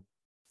minimum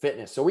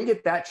fitness. So we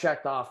get that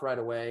checked off right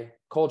away.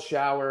 Cold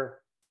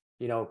shower,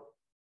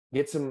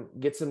 get some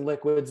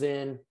liquids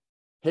in,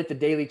 hit the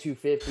daily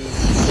 250.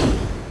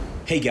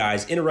 Hey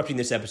guys, interrupting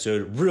this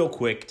episode real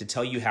quick to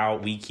tell you how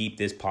we keep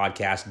this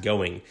podcast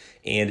going.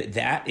 And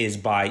that is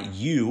by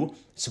you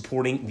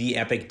supporting the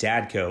Epic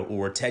Dad Co,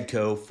 or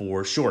TEDCO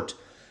for short.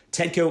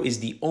 TEDCO is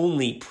the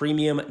only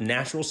premium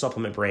natural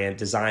supplement brand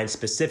designed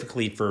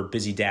specifically for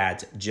busy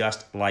dads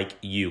just like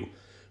you.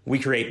 We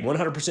create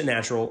 100%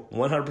 natural,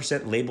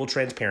 100% label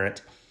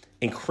transparent,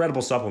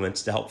 incredible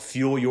supplements to help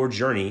fuel your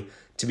journey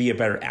to be a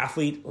better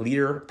athlete,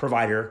 leader,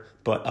 provider,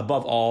 but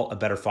above all, a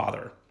better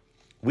father.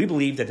 We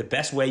believe that the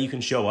best way you can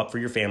show up for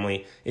your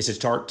family is to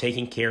start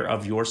taking care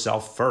of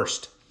yourself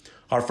first.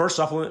 Our first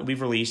supplement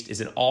we've released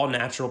is an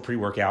all-natural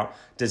pre-workout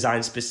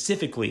designed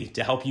specifically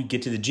to help you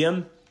get to the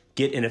gym,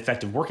 get an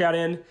effective workout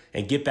in,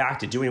 and get back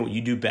to doing what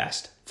you do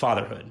best,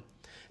 fatherhood.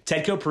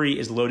 TEDCO Pre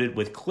is loaded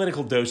with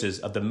clinical doses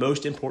of the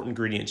most important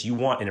ingredients you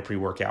want in a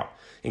pre-workout,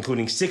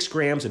 including 6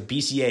 grams of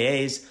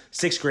BCAAs,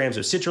 6 grams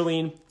of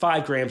citrulline,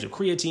 5 grams of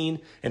creatine,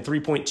 and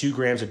 3.2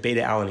 grams of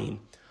beta-alanine.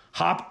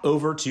 Hop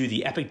over to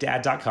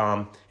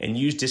theepicdad.com and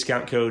use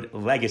discount code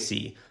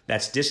LEGACY.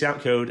 That's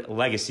discount code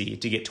LEGACY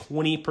to get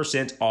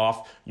 20%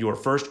 off your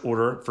first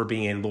order for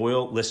being a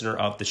loyal listener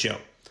of the show.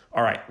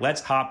 All right,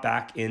 let's hop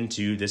back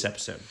into this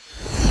episode.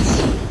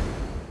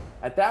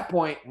 At that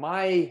point,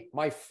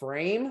 my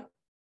frame,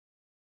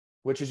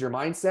 which is your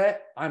mindset,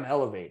 I'm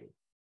elevated.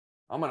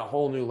 I'm on a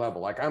whole new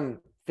level. Like I'm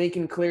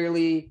thinking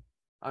clearly,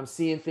 I'm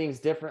seeing things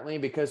differently,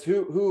 because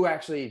who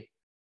actually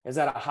is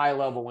at a high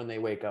level when they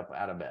wake up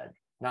out of bed?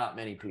 Not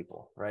many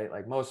people, right?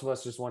 Like most of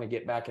us just want to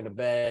get back into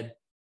bed.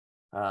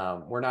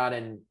 We're not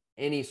in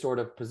any sort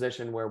of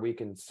position where we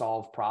can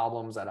solve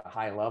problems at a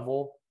high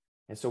level.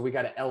 And so we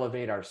got to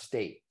elevate our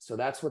state. So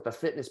that's what the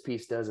fitness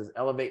piece does, is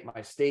elevate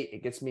my state.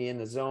 It gets me in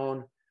the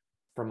zone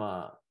from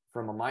a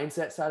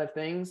mindset side of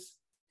things.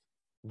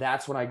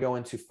 That's when I go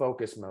into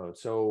focus mode.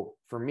 So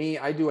for me,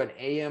 I do an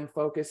AM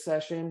focus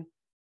session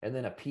and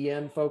then a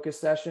PM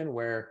focus session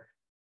where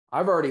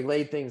I've already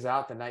laid things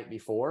out the night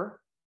before.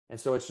 And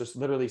so it's just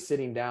literally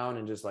sitting down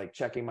and just like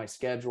checking my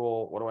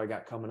schedule. What do I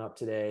got coming up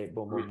today?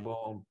 Boom, boom,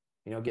 boom.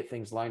 Get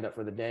things lined up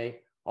for the day.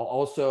 I'll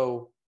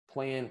also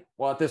plan,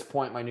 well, at this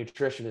point, my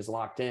nutrition is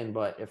locked in,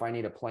 but if I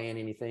need to plan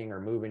anything or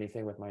move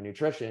anything with my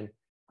nutrition,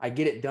 I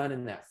get it done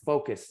in that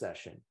focus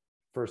session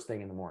first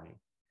thing in the morning.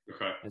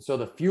 Okay. And so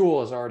the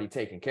fuel is already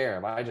taken care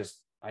of.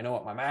 I know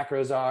what my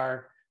macros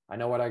are. I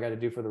know what I got to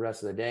do for the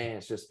rest of the day. And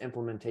it's just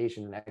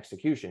implementation and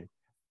execution.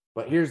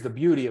 But here's the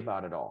beauty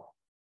about it all.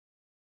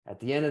 At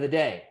the end of the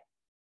day,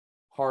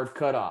 hard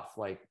cutoff.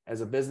 Like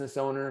as a business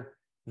owner,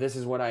 this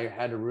is what I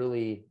had to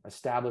really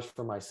establish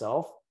for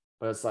myself.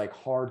 But it's like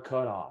hard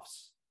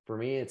cutoffs. For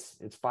me, it's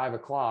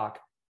 5:00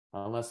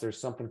 unless there's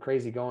something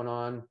crazy going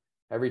on.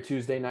 Every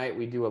Tuesday night,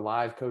 we do a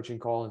live coaching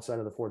call inside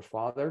of the Forge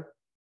Father.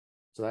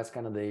 So that's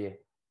kind of the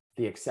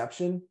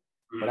exception.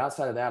 But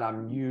outside of that,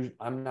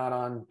 I'm not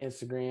on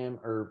Instagram,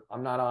 or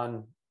I'm not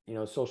on,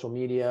 social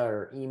media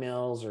or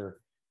emails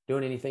or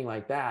doing anything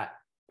like that,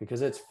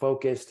 because it's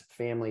focused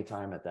family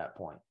time at that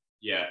point.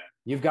 Yeah.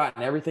 You've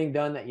gotten everything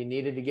done that you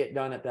needed to get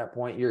done at that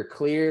point. You're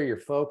clear, you're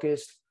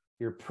focused,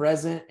 you're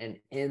present and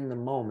in the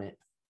moment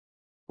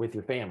with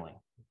your family.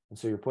 And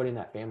so you're putting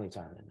that family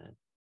time in then.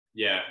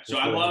 Yeah. So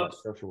That's I really how love that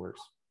structure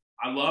works.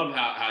 I love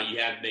how you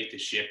had to make the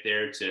shift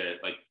there to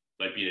like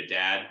being a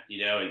dad,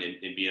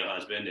 and being a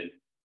husband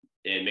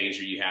and making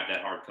sure you have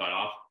that hard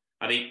cutoff.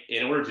 I think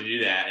in order to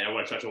do that, and I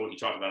want to touch on what you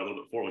talked about a little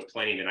bit before, was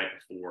planning the night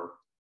before.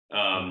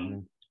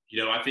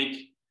 I think,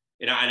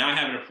 and I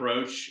have an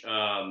approach,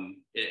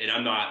 and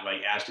I'm not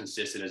like as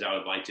consistent as I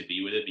would like to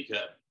be with it,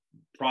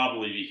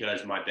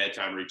 because my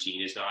bedtime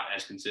routine is not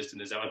as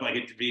consistent as I would like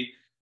it to be.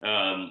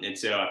 And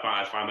so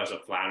I find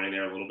myself floundering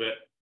there a little bit.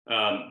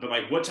 But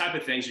like, what type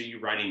of things are you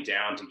writing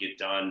down to get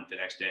done the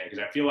next day? Because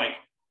I feel like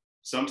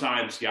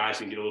sometimes guys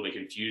can get a little bit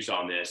confused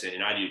on this,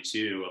 and I do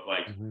too, of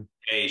like,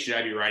 hey, should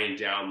I be writing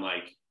down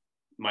like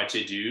my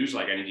to-dos?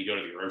 Like I need to go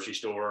to the grocery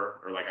store,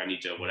 or like I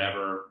need to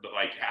whatever. But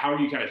like, how are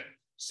you kind of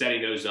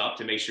setting those up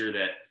to make sure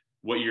that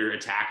what you're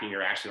attacking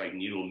are actually like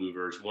needle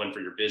movers, one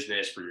for your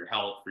business, for your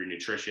health, for your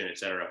nutrition, et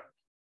cetera?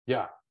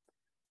 Yeah.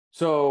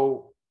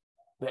 So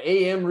the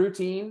AM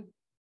routine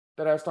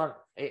that I was talking,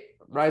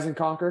 Rise and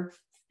Conquer,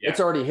 it's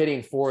already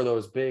hitting 4 of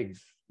those big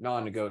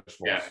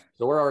non-negotiables. Yeah.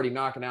 So we're already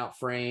knocking out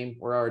frame.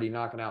 We're already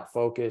knocking out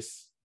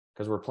focus,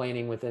 because we're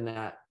planning within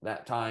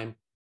that time.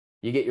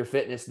 You get your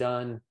fitness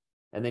done,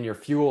 and then your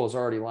fuel is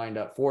already lined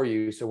up for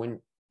you. So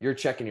when you're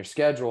checking your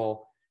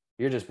schedule,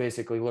 you're just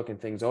basically looking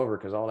things over,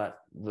 because all that,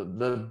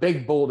 the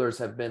big boulders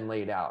have been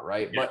laid out,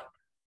 right? Yeah.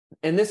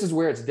 And this is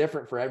where it's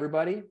different for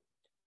everybody.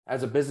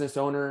 As a business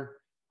owner,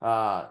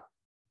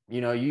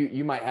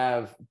 you might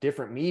have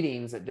different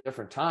meetings at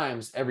different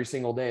times every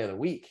single day of the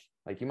week.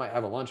 Like you might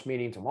have a lunch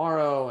meeting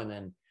tomorrow, and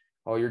then,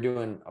 you're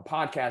doing a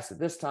podcast at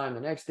this time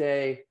the next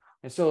day.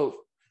 And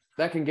so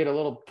that can get a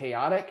little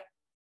chaotic.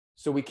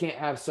 So we can't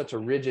have such a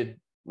rigid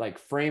like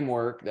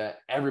framework that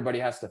everybody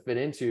has to fit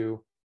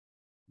into.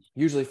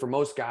 Usually for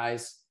most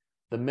guys,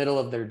 the middle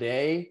of their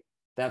day,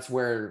 that's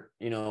where,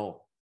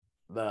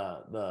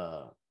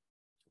 the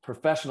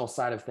professional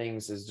side of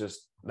things is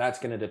just, that's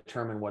going to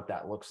determine what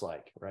that looks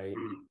like. Right.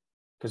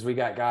 Because we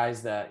got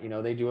guys that,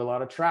 they do a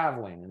lot of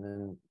traveling, and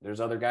then there's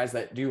other guys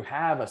that do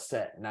have a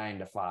set 9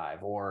 to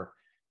 5, or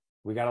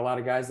we got a lot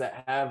of guys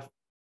that have,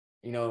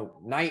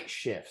 night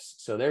shifts.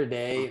 So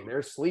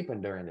they're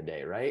sleeping during the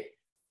day. Right.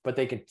 But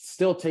they can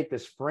still take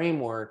this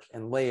framework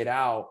and lay it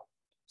out,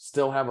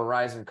 still have a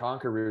Rise and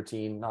Conquer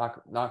routine,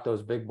 knock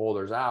those big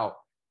boulders out.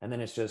 And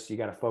then it's just, you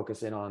got to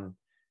focus in on,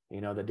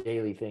 the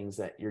daily things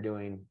that you're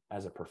doing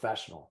as a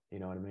professional. You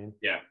know what I mean?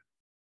 Yeah.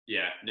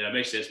 Yeah. No, that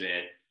makes sense,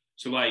 man.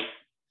 So like,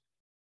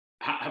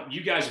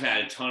 you guys have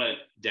had a ton of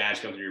dads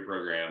come through your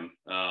program.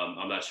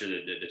 I'm not sure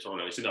that the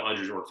total, it's in the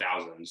hundreds or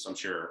thousands, I'm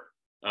sure.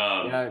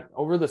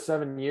 Over the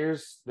 7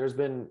 years, there's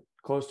been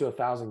close to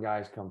 1,000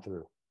 guys come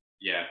through.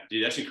 Yeah,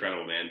 dude, that's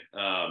incredible, man.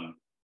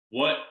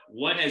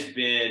 What has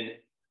been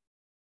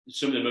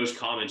some of the most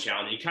common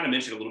challenges? You kind of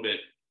mentioned a little bit,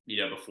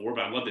 before,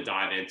 but I'd love to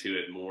dive into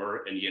it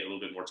more and get a little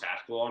bit more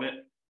tactical on it.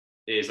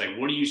 Is like,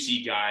 what do you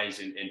see guys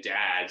and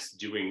dads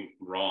doing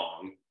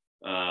wrong?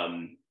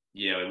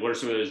 And what are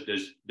some of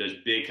those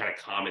big kind of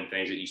common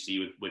things that you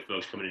see with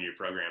folks coming into your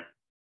program?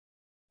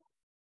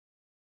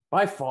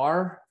 By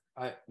far,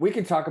 we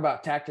can talk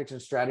about tactics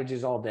and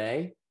strategies all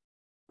day,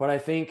 but I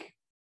think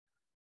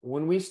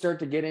when we start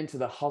to get into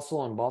the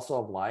hustle and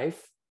bustle of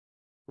life,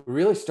 we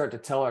really start to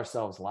tell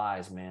ourselves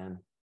lies, man.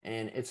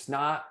 And it's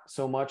not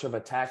so much of a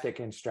tactic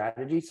and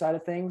strategy side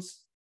of things.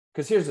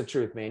 Because here's the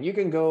truth, man. You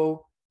can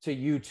go to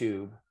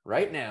YouTube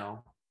right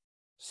now,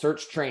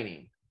 search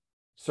training,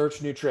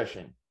 search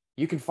nutrition.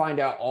 You can find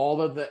out all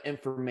of the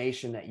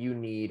information that you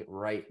need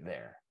right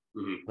there.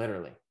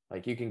 Literally.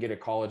 Like you can get a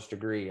college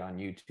degree on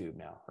YouTube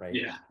now, right?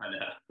 Yeah,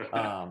 I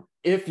know.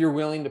 If you're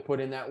willing to put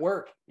in that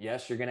work,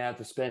 yes, you're going to have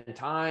to spend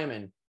time,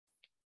 and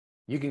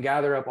you can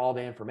gather up all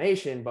the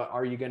information, but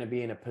are you going to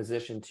be in a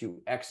position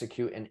to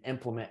execute and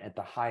implement at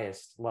the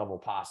highest level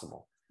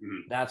possible?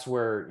 That's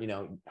where,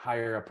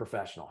 hire a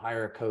professional,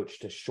 hire a coach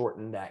to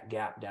shorten that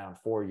gap down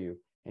for you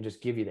and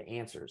just give you the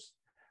answers.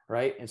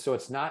 Right. And so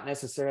it's not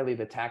necessarily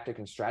the tactic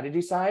and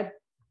strategy side.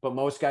 But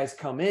most guys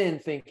come in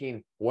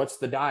thinking, what's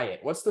the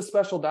diet? What's the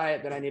special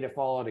diet that I need to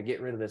follow to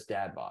get rid of this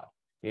dad bod?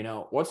 You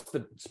know, what's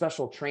the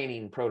special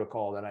training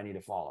protocol that I need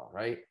to follow,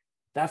 right?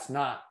 That's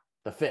not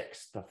the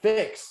fix. The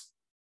fix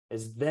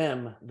is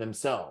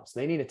themselves.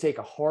 They need to take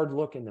a hard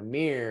look in the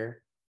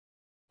mirror,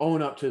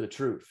 own up to the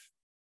truth,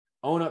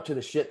 own up to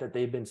the shit that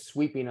they've been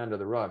sweeping under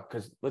the rug.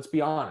 Because let's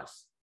be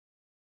honest,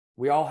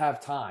 we all have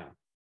time.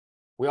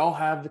 We all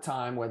have the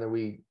time, whether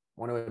we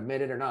want to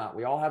admit it or not.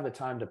 We all have the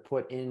time to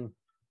put in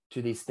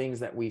to these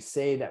things that we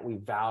say that we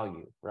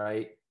value,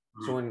 right?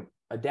 Mm-hmm. So when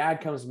a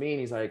dad comes to me and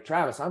he's like,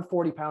 Travis, I'm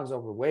 40 pounds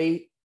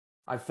overweight.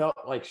 I felt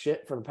like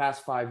shit for the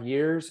past 5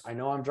 years. I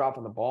know I'm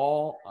dropping the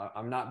ball.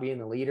 I'm not being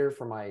the leader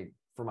for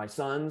my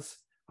sons.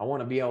 I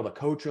want to be able to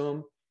coach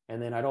them.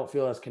 And then I don't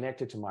feel as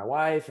connected to my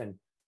wife. And,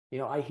 you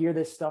know, I hear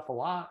this stuff a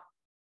lot.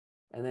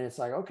 And then it's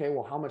like, okay,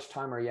 well, how much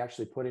time are you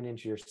actually putting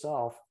into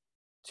yourself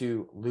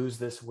to lose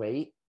this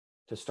weight,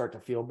 to start to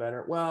feel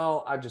better?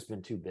 Well, I've just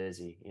been too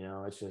busy. You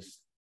know, it's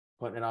just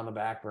putting it on the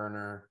back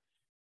burner,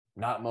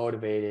 not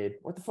motivated.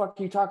 What the fuck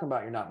are you talking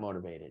about? You're not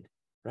motivated,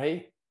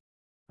 right?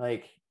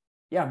 Like,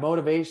 yeah,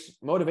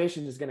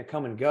 motivation is going to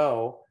come and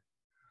go.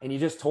 And you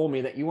just told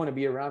me that you want to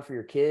be around for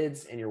your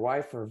kids and your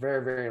wife for a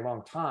very, very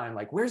long time.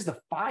 Like, where's the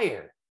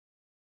fire?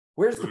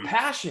 Where's the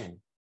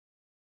passion?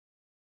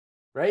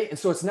 Right? And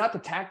so it's not the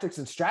tactics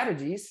and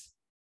strategies.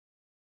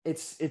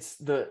 It's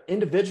the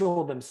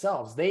individual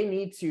themselves. They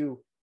need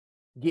to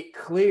get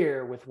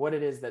clear with what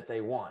it is that they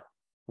want.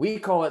 We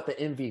call it the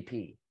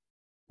MVP,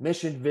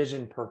 mission,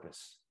 vision,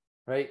 purpose,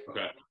 right?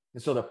 Okay.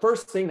 And so the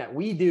first thing that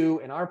we do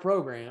in our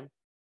program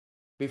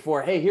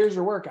before, hey, here's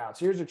your workouts,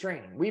 here's your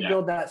training. We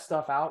build that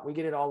stuff out. We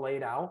get it all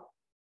laid out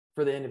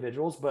for the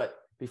individuals. But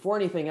before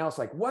anything else,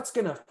 like, what's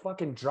going to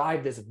fucking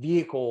drive this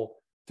vehicle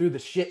through the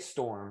shit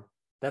storm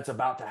that's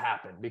about to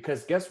happen?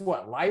 Because guess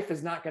what? Life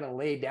is not going to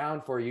lay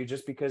down for you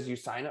just because you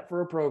sign up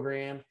for a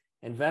program,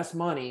 invest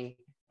money,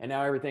 and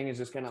now everything is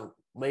just going to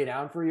lay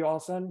down for you all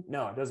of a sudden.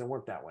 No, it doesn't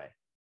work that way.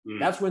 Mm-hmm.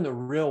 That's when the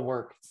real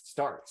work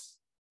starts.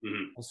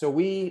 Mm-hmm. And so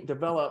we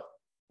develop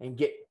and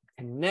get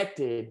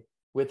connected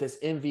with this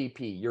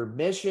MVP, your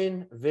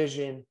mission,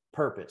 vision,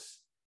 purpose.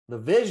 The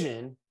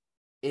vision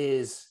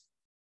is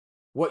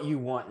what you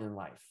want in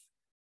life.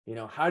 You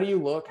know, how do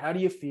you look? How do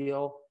you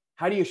feel?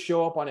 How do you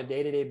show up on a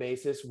day-to-day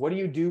basis? What do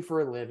you do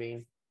for a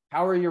living?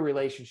 How are your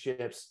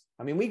relationships?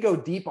 I mean, we go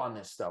deep on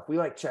this stuff. We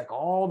like check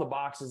all the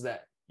boxes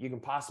that you can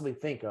possibly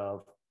think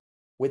of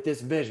with this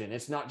vision.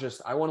 It's not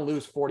just, I want to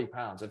lose 40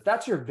 pounds. If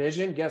that's your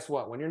vision, guess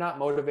what? When you're not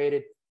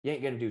motivated, you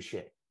ain't going to do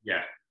shit.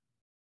 Yeah.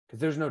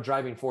 Because there's no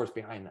driving force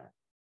behind that.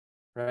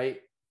 Right?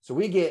 So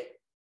we get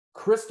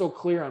crystal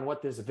clear on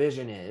what this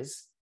vision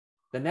is.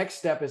 The next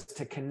step is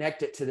to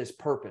connect it to this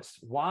purpose.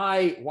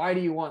 Why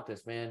do you want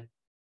this, man?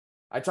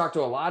 I talk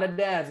to a lot of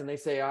dads and they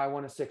say, I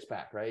want a six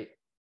pack, right?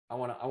 I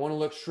want to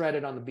look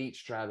shredded on the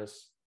beach,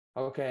 Travis.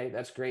 Okay,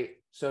 that's great.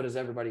 So does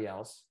everybody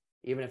else.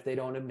 Even if they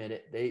don't admit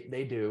it,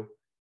 they do,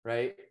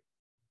 right?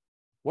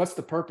 What's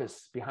the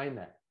purpose behind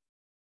that?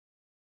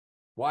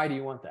 Why do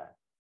you want that?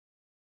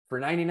 For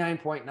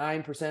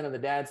 99.9% of the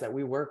dads that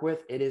we work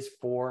with, it is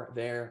for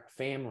their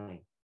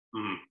family.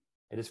 Mm-hmm.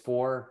 It is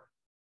for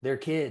their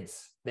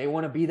kids. They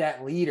want to be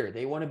that leader.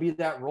 They want to be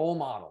that role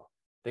model.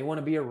 They want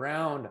to be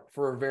around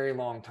for a very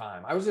long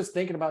time. I was just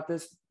thinking about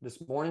this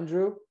morning,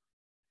 Drew.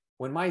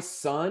 When my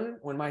son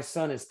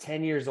is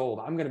 10 years old,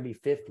 I'm going to be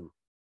 50.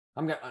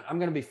 I'm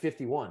going to be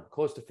 51,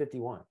 close to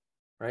 51,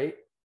 right?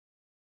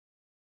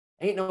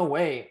 Ain't no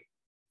way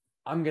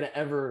I'm going to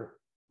ever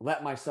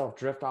let myself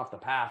drift off the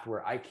path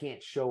where I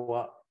can't show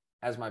up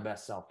as my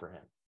best self for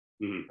him.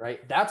 Mm-hmm.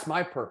 Right? That's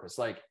my purpose.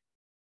 Like,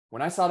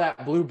 when I saw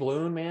that blue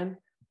balloon, man,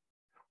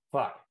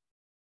 fuck,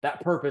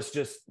 that purpose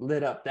just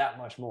lit up that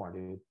much more,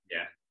 dude.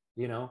 Yeah.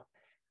 You know?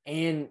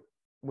 And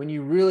when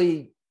you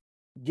really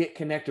get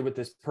connected with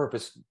this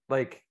purpose,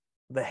 like,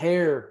 the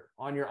hair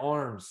on your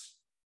arms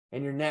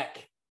and your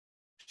neck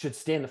should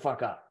stand the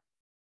fuck up.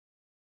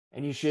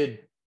 And you should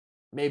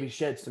maybe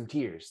shed some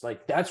tears.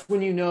 Like, that's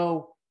when you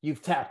know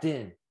you've tapped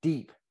in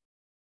deep.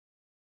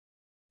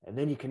 And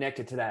then you connect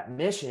it to that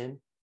mission.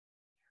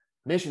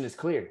 Mission is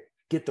clear.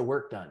 Get the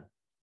work done.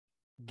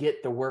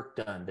 Get the work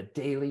done. The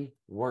daily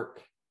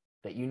work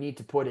that you need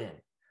to put in,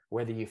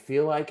 whether you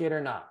feel like it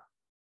or not,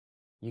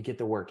 you get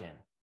the work in.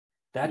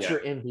 That's your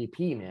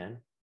MVP, man.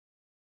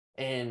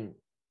 And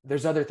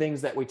there's other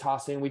things that we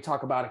toss in. We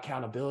talk about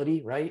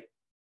accountability, right?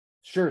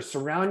 Sure.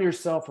 Surround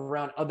yourself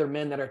around other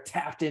men that are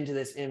tapped into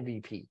this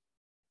MVP.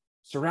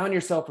 Surround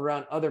yourself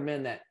around other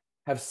men that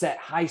have set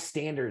high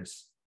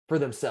standards for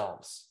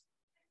themselves.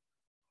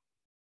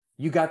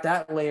 You got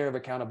that layer of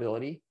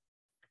accountability.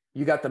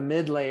 You got the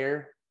mid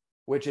layer,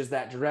 which is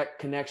that direct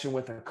connection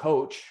with a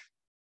coach,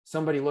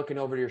 somebody looking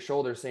over your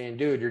shoulder saying,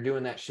 dude, you're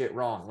doing that shit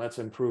wrong. Let's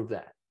improve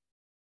that.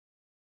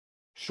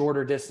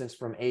 Shorter distance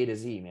from A to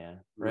Z, man.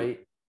 Right?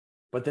 Mm-hmm.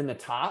 But then the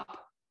top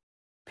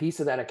piece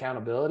of that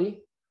accountability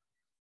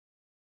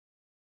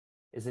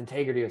is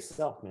integrity of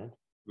self, man.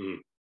 Mm-hmm.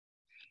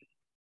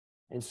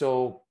 And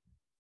so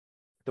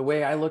the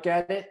way I look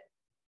at it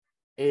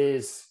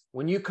is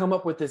when you come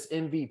up with this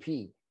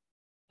MVP,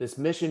 this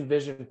mission,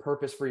 vision,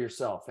 purpose for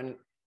yourself, and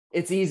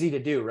it's easy to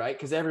do, right?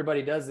 Because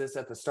everybody does this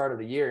at the start of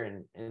the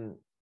year in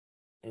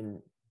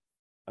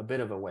a bit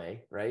of a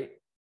way, right?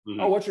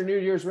 Oh, what's your New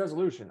Year's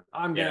resolution?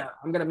 I'm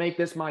gonna make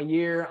this my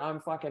year. I'm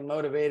fucking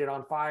motivated,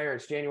 on fire.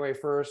 It's January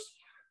 1st.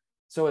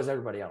 So is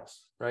everybody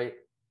else, right?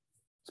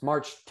 It's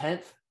March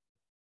 10th.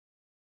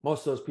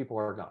 Most of those people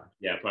are gone.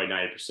 Yeah, probably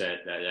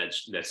 90%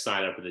 that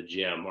sign up for the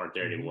gym aren't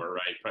there anymore,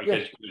 right? Probably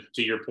because,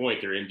 to your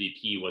point, their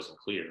MVP wasn't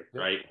clear,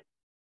 right?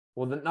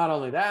 Well, not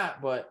only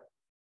that, but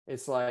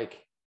it's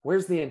like,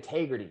 where's the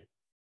integrity?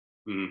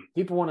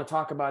 People want to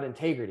talk about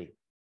integrity.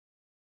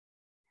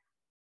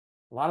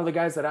 A lot of the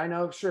guys that I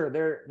know, sure,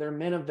 they're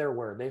men of their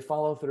word. They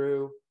follow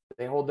through.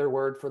 They hold their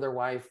word for their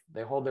wife.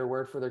 They hold their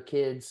word for their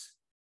kids.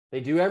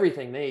 They do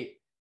everything. They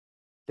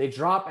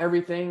drop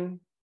everything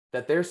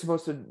that they're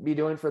supposed to be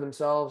doing for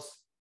themselves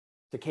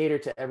to cater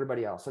to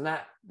everybody else. And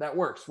that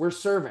works. We're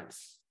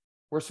servants.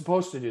 We're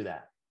supposed to do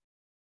that.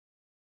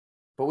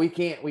 But we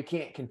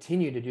can't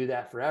continue to do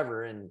that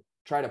forever and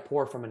try to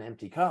pour from an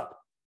empty cup.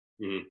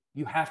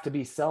 You have to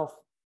be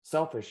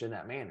selfish in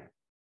that manner,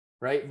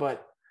 right?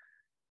 But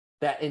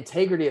that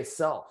integrity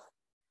itself,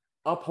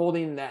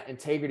 upholding that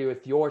integrity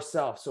with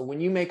yourself. So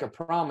when you make a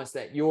promise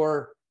that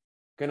you're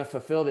going to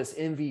fulfill this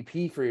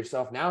MVP for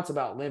yourself, now it's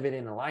about living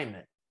in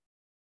alignment.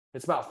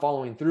 It's about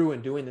following through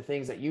and doing the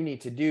things that you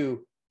need to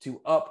do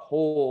to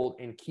uphold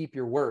and keep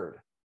your word.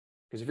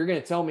 Because if you're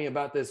going to tell me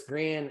about this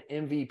grand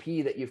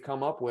MVP that you've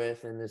come up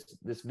with and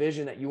this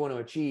vision that you want to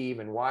achieve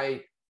and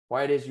why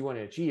it is you want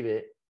to achieve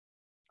it,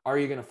 are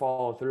you going to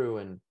follow through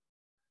and,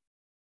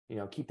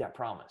 keep that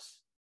promise?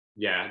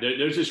 Yeah,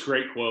 there's this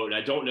great quote.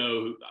 I don't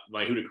know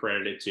who to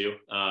credit it to.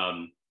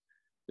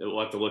 We'll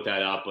have to look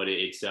that up, but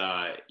it's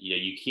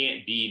you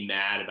can't be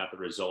mad about the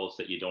results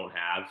that you don't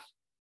have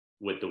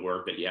with the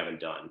work that you haven't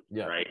done,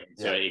 right?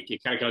 So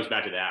it kind of comes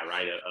back to that,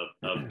 right?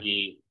 Of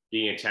being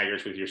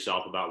integrous with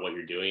yourself about what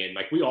you're doing, and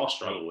like we all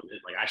struggle with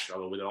it. Like I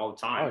struggle with it all the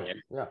time.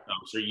 I'm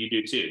sure you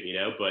do too,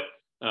 But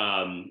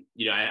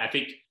I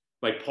think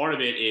like part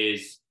of it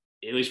is,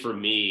 at least for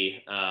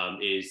me,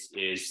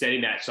 is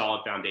setting that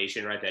solid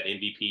foundation, right? That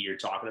MVP you're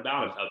talking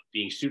about of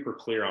being super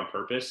clear on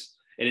purpose.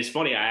 And it's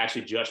funny, I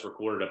actually just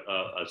recorded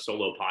a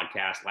solo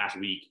podcast last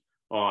week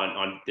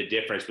on the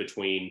difference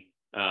between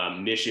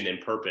mission and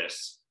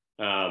purpose.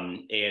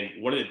 And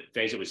one of the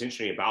things that was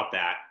interesting about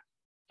that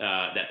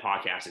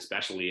podcast,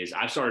 especially, is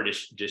I've started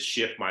to just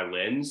shift my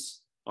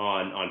lens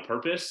on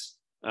purpose,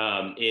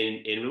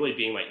 in really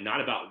being like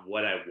not about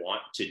what I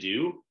want to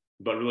do,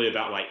 but really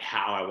about like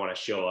how I want to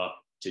show up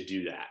to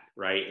do that,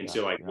 right? And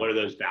so like, what are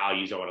those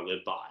values I want to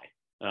live by,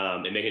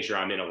 and making sure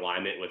I'm in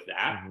alignment with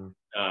that,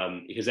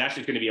 because that's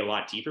just going to be a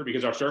lot deeper,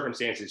 because our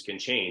circumstances can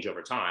change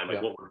over time.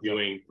 Like what we're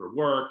doing for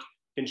work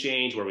can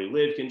change, where we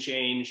live can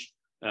change,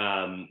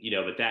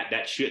 but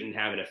that shouldn't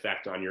have an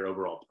effect on your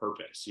overall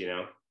purpose,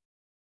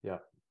 Yeah,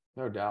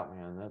 no doubt,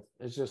 man.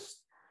 It's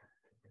just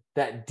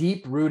that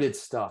deep rooted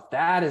stuff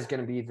that is going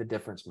to be the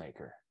difference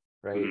maker,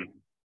 right?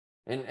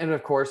 And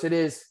of course it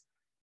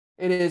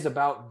is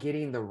about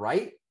getting the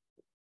right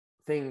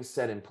things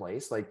set in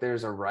place. Like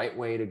there's a right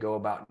way to go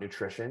about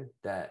nutrition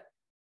that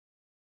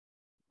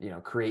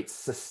creates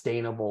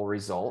sustainable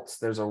results.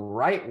 There's a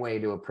right way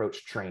to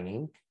approach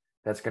training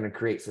that's going to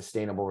create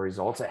sustainable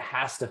results. It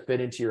has to fit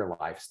into your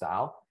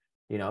lifestyle.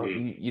 You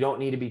don't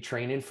need to be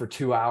training for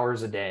 2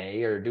 hours a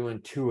day or doing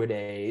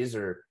 2-a-days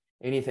or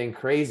anything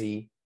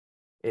crazy.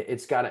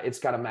 It's got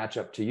to match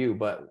up to you.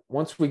 But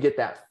once we get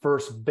that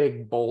first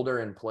big boulder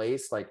in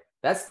place, like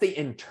that's the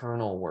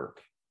internal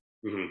work.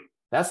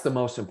 That's the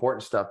most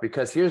important stuff,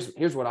 because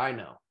here's what I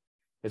know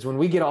is when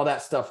we get all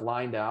that stuff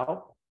lined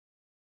out,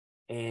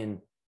 and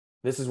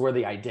this is where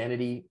the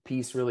identity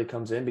piece really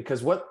comes in,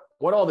 because what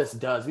all this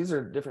does, these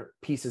are different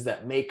pieces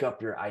that make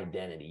up your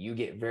identity. You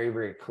get very,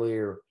 very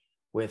clear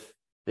with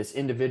this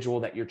individual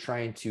that you're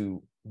trying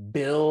to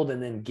build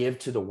and then give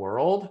to the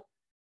world.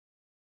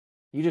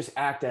 You just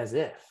act as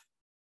if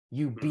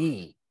you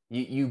be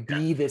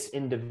this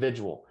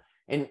individual.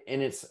 And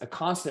it's a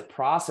constant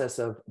process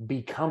of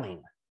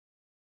becoming,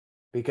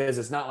 because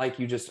it's not like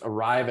you just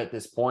arrive at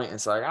this point and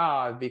it's like,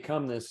 I've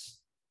become this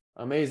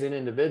amazing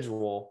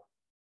individual.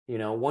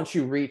 Once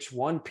you reach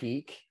one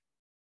peak,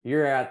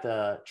 you're at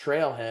the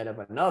trailhead of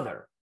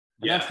another.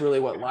 And that's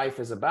really what life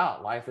is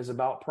about. Life is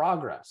about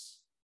progress.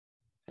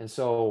 And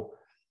so,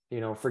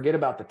 forget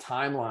about the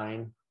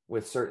timeline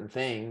with certain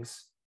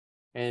things.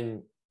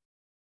 And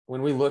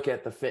when we look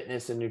at the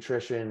fitness and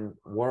nutrition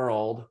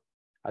world,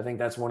 I think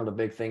that's one of the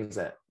big things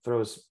that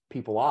throws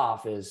people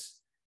off is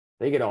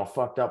they get all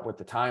fucked up with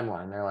the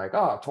timeline. They're like,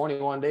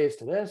 21 days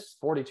to this,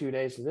 42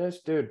 days to this.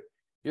 Dude,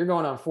 you're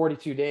going on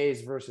 42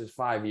 days versus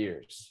 5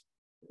 years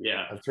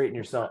of treating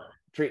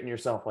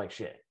yourself like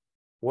shit.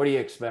 What do you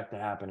expect to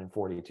happen in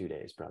 42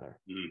 days, brother?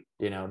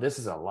 This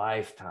is a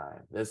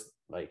lifetime.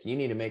 You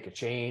need to make a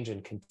change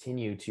and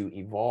continue to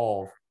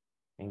evolve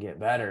and get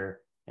better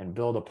and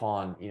build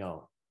upon,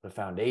 the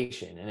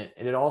foundation.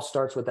 And it all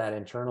starts with that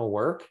internal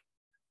work.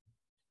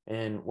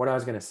 And what I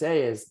was going to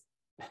say is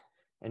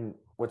And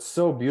what's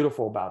so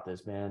beautiful about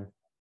this, man,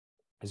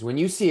 is when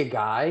you see a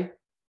guy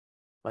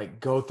like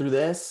go through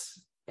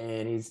this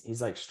and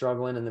he's like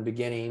struggling in the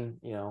beginning,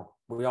 you know,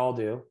 we all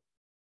do,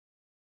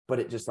 but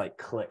it just like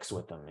clicks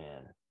with him,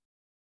 man.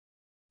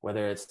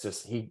 Whether it's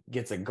just he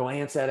gets a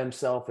glance at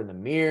himself in the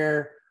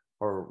mirror,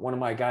 or one of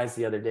my guys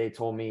the other day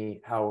told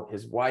me how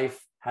his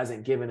wife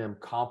hasn't given him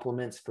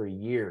compliments for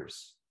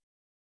years.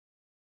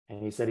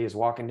 And he said he was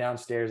walking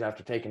downstairs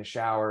after taking a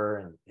shower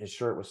and his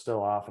shirt was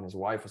still off. And his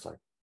wife was like,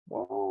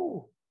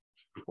 whoa,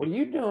 what are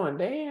you doing?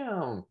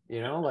 Damn.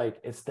 You know,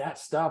 like it's that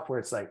stuff where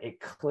it's like it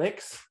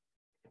clicks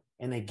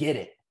and they get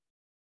it.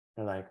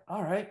 They're like,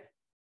 all right,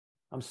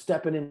 I'm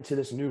stepping into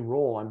this new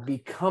role. I'm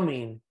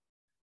becoming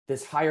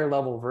this higher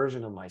level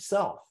version of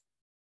myself.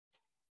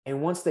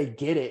 And once they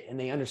get it and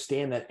they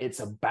understand that it's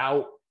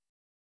about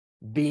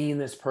being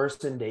this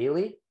person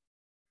daily,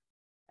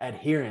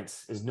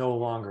 adherence is no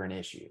longer an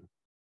issue.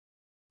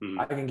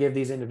 I can give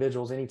these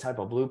individuals any type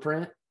of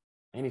blueprint,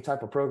 any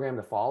type of program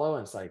to follow,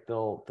 and it's like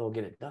they'll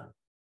get it done.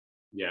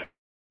 Yeah.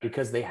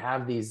 Because they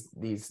have these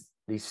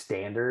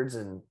standards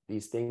and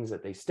these things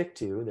that they stick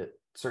to, that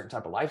certain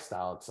type of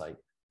lifestyle, it's like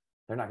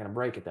they're not going to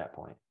break at that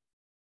point.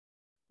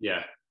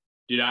 Yeah.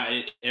 Dude,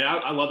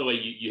 I love the way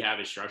you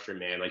have it structured,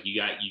 man. Like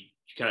you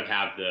kind of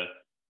have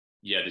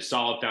the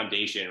solid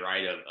foundation,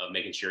 right, of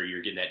making sure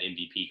you're getting that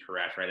MVP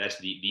correct, right? That's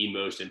the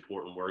most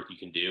important work you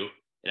can do.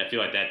 And I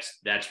feel like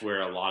that's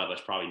where a lot of us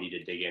probably need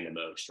to dig in the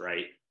most,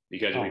 right?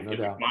 Because if we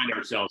find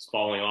ourselves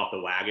falling off the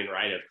wagon,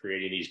 right, of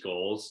creating these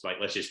goals, like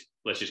let's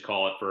just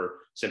call it for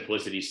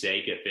simplicity's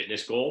sake a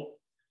fitness goal,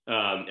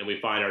 and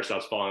we find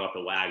ourselves falling off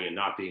the wagon,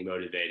 not being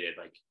motivated,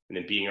 like, and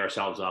then beating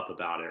ourselves up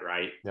about it,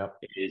 right? Yep.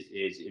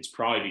 It's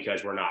probably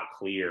because we're not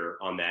clear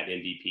on that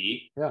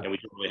MVP, and we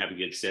don't really have a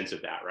good sense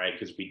of that, right?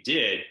 Because if we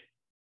did,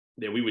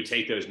 then we would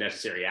take those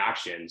necessary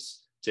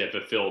actions to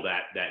fulfill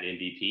that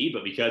MVP.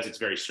 But because it's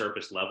very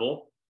surface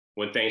level,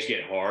 when things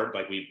get hard,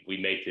 like we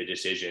make the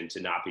decision to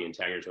not be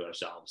integrous with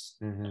ourselves,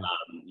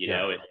 you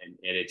know, and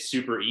it's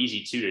super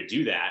easy to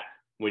do that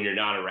when you're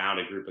not around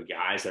a group of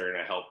guys that are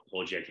going to help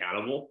hold you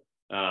accountable,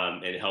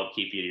 and help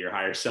keep you to your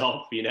higher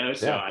self, you know?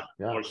 So I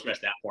want to stress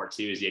that part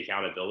too, is the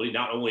accountability,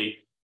 not only,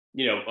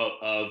 you know,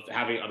 of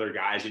having other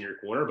guys in your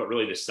corner, but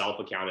really the self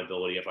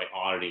accountability of like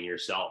auditing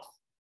yourself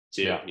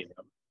too. Yeah. You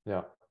know?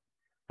 Yeah,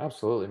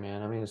 absolutely,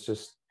 man. I mean,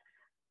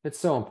 it's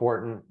so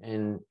important.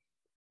 And,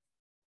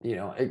 you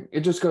know,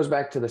 it just goes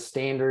back to the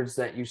standards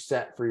that you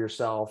set for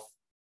yourself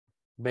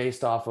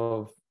based off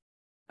of,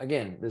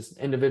 again, this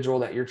individual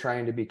that you're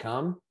trying to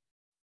become.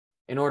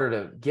 In order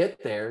to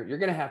get there, you're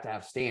going to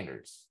have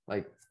standards.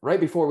 Like right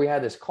before we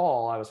had this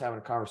call, I was having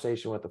a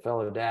conversation with a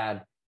fellow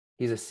dad.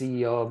 He's a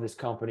CEO of this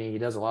company. He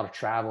does a lot of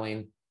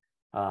traveling,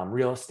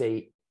 real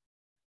estate.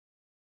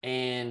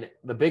 And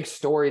the big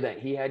story that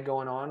he had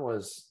going on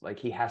was like,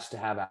 he has to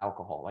have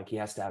alcohol, like he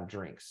has to have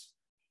drinks,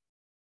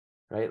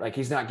 right? Like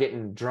he's not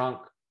getting drunk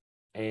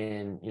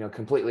and, you know,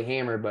 completely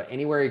hammered, but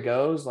anywhere he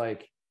goes,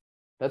 like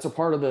that's a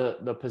part of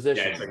the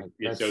position. Yeah, it's like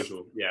it's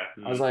social. Yeah.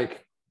 I was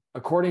like,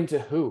 according to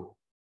who?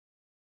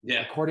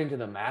 Yeah. According to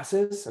the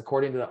masses,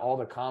 according to all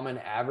the common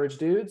average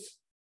dudes,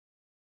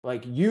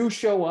 like you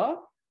show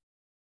up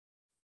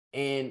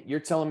and you're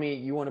telling me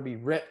you want to be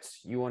ripped.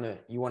 You want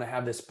to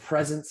have this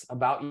presence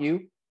about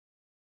you.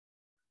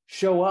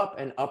 Show up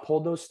and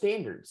uphold those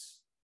standards.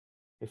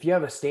 If you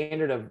have a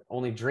standard of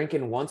only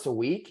drinking once a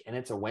week and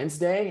it's a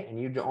Wednesday and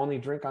you only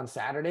drink on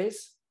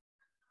Saturdays,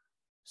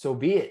 so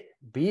be it.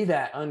 Be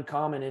that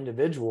uncommon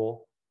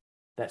individual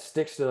that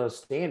sticks to those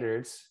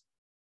standards,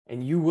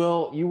 and you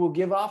will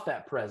give off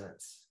that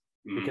presence,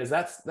 because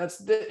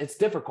it's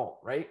difficult,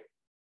 right?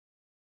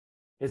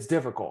 It's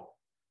difficult.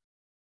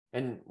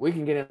 And we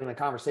can get into the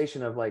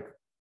conversation of like,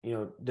 you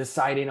know,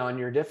 deciding on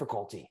your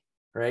difficulty,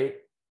 right?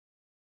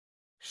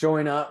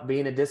 Showing up,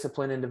 being a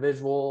disciplined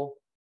individual,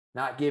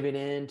 not giving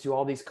in to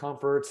all these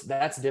comforts,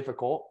 that's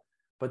difficult.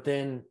 But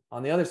then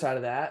on the other side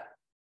of that,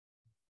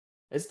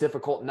 it's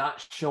difficult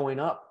not showing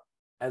up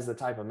as the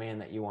type of man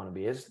that you want to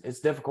be. It's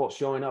difficult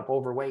showing up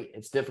overweight.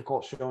 It's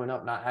difficult showing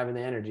up not having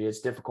the energy. It's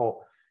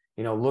difficult,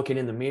 you know, looking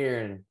in the mirror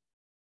and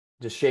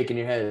just shaking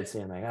your head and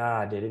saying like,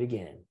 I did it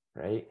again,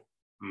 right?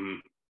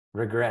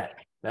 Regret.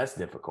 That's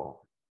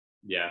difficult.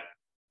 Yeah.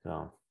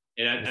 So,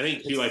 and I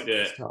think too, like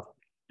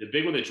the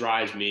big one that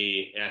drives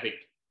me, and I think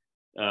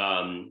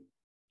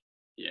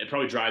it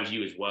probably drives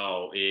you as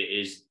well,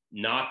 is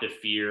not the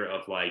fear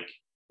of like,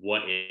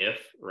 what if,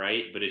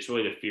 right? But it's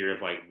really the fear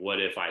of like,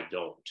 what if I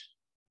don't,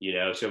 you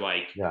know? So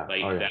like,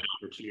 that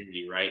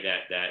opportunity, right?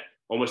 That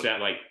almost that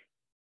like,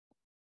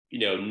 you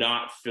know,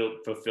 not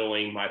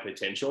fulfilling my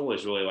potential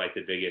is really like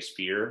the biggest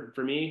fear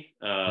for me,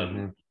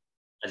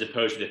 as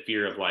opposed to the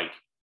fear of like,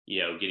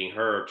 you know, getting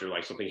hurt or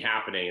like something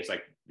happening. It's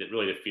like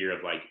really the fear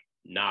of like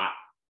not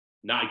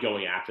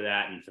going after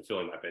that and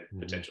fulfilling my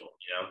potential,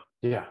 you know?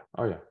 Yeah.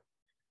 Oh yeah.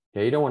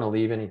 Yeah. You don't want to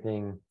leave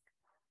anything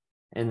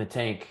in the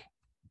tank,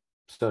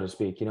 so to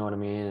speak, you know what I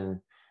mean?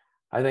 And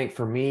I think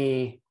for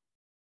me,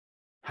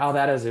 how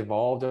that has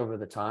evolved over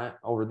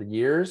the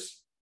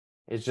years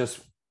is just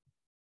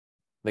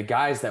the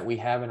guys that we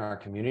have in our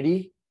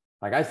community,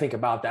 like I think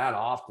about that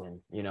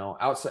often, you know,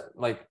 outside,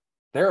 like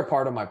they're a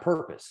part of my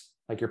purpose.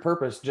 Like your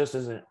purpose just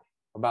isn't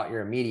about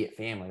your immediate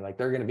family. Like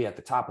they're going to be at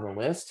the top of the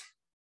list,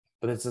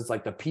 but it's just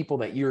like the people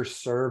that you're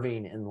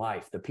serving in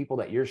life, the people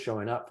that you're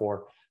showing up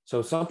for.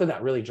 So something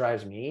that really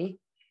drives me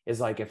is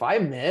like, if I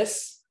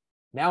miss,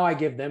 now I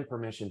give them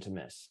permission to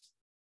miss.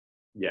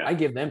 Yeah. I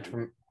give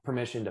them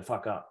permission to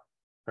fuck up.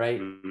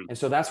 Right. Mm-hmm. And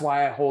so that's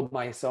why I hold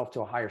myself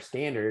to a higher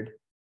standard.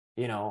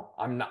 You know,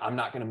 I'm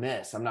not going to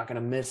miss. I'm not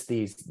going to miss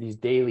these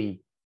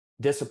daily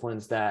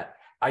disciplines that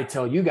I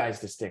tell you guys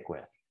to stick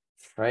with.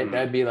 Right. Mm-hmm.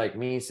 That'd be like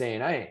me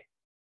saying, hey,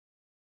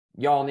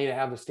 y'all need to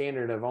have the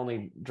standard of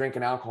only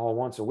drinking alcohol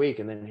once a week.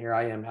 And then here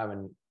I am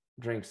having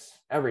drinks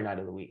every night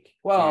of the week.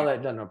 Well,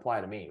 that doesn't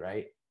apply to me.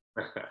 Right.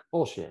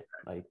 Bullshit.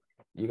 Like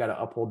you got to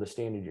uphold the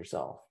standard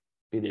yourself,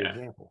 be the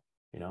example,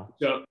 you know?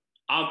 So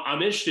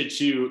I'm interested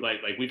too,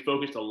 like we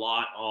focused a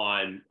lot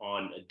on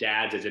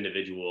dads as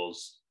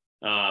individuals.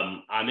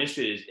 I'm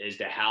interested as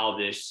to how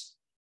this,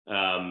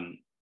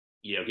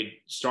 you know,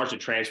 starts to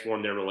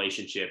transform their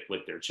relationship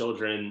with their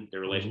children, their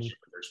relationship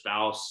with their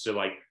spouse. So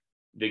like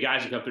the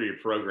guys who come through your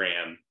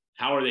program,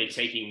 how are they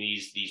taking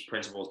these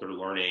principles they're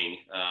learning,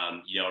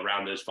 you know,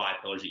 around those 5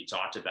 pillars that you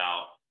talked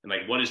about, and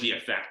like what is the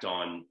effect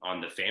on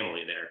the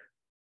family there?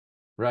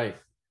 Right.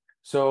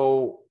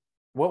 So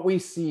what we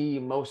see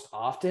most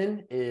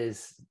often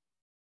is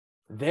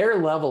their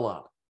level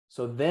up.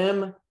 So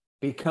them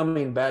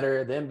becoming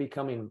better, them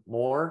becoming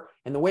more.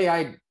 And the way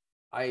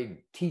I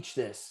teach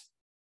this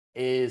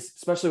is,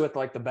 especially with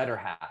like the better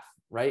half,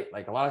 right?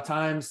 Like a lot of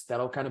times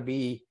that'll kind of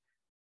be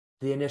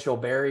the initial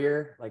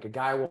barrier. Like a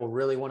guy will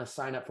really want to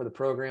sign up for the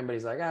program, but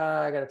he's like,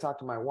 I got to talk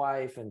to my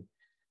wife. And,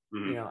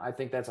 you know, I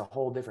think that's a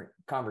whole different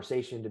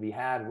conversation to be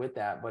had with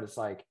that. But it's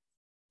like,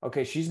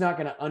 okay, she's not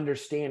going to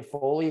understand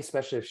fully,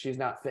 especially if she's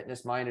not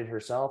fitness minded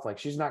herself. Like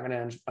she's not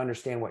going to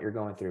understand what you're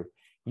going through.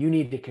 You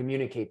need to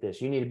communicate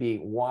this. You need to be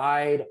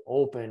wide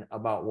open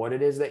about what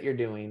it is that you're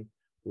doing,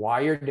 why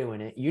you're doing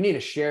it. You need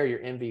to share your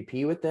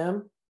MVP with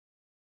them,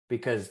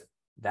 because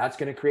that's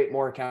going to create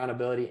more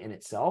accountability in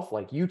itself.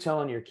 Like you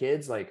telling your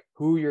kids like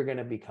who you're going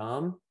to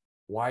become,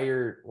 why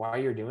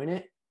you're doing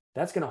it.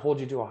 That's going to hold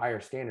you to a higher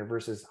standard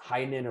versus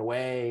hiding it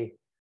away.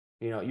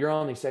 You know, you're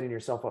only setting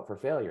yourself up for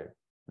failure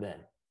then.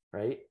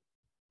 Right.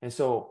 And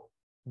so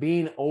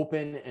being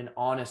open and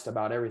honest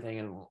about everything.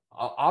 And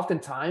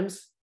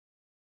oftentimes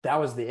that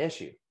was the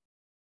issue.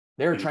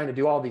 They were trying to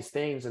do all these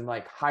things and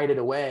like hide it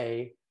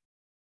away,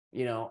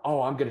 you know,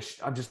 oh, I'm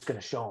just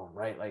going to show them.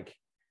 Right. Like,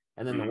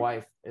 and then the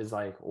wife is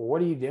like, well,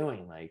 what are you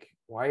doing? Like,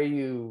 why are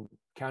you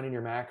counting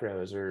your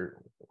macros,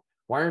 or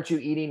why aren't you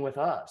eating with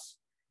us?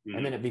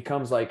 And then it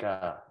becomes like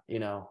you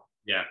know,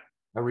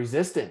 a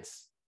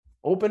resistance.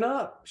 Open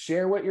up,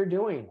 share what you're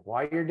doing,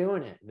 why you're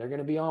doing it. They're going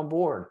to be on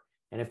board.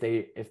 And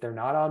if they're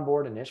not on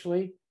board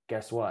initially,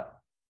 guess what?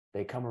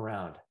 They come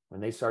around. When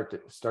they start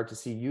to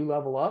see you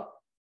level up,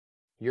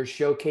 you're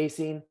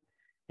showcasing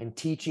and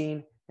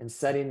teaching and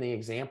setting the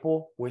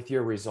example with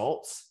your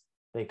results,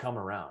 they come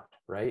around,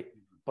 right?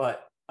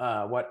 But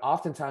what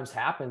oftentimes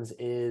happens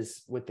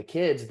is with the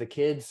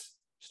kids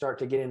start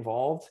to get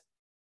involved.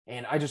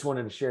 And I just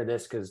wanted to share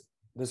this because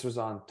this was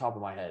on top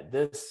of my head.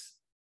 This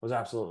was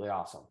absolutely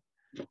awesome.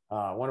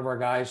 One of our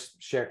guys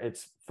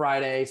it's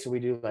Friday, so we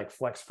do like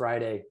Flex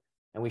Friday,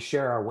 and we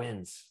share our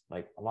wins,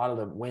 like a lot of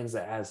the wins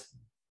that has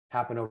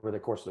happened over the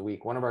course of the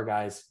week. One of our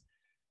guys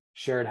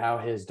shared how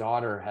his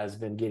daughter has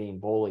been getting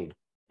bullied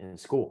in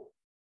school,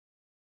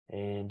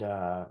 and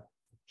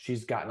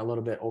she's gotten a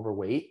little bit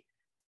overweight,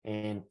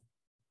 and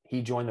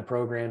he joined the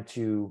program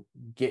to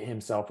get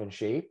himself in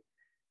shape.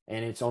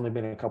 And it's only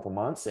been a couple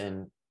months,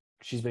 and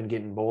she's been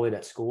getting bullied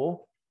at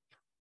school.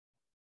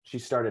 She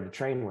started to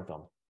train with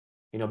him.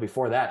 You know,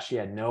 before that, she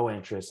had no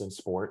interest in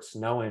sports,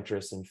 no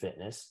interest in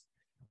fitness.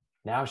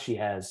 Now she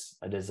has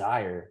a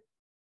desire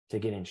to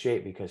get in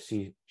shape because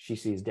she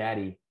sees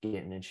daddy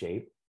getting in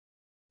shape.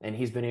 And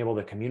he's been able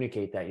to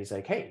communicate that. He's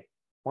like, hey,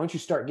 why don't you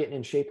start getting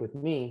in shape with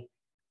me?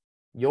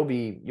 You'll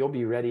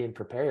be ready and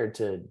prepared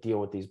to deal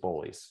with these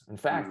bullies. In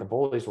fact, the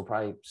bullies will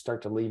probably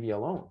start to leave you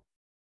alone.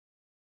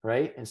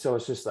 Right. And so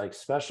it's just like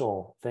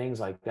special things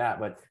like that.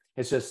 But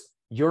it's just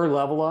your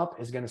level up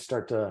is going to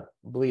start to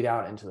bleed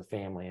out into the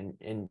family,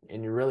 and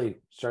you're really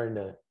starting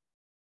to,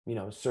 you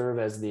know, serve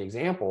as the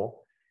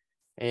example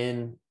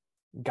and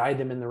guide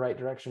them in the right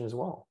direction as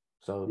well.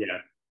 So,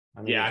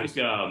 I mean, I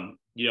think,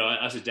 you know,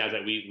 us as dads,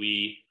 that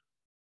we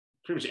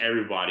pretty much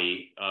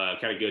everybody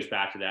kind of goes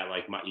back to that.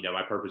 Like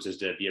my purpose is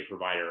to be a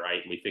provider.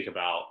 Right. And we think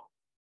about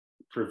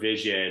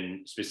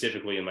provision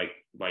specifically in like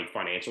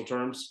financial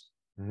terms.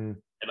 And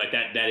like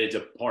that is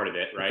a part of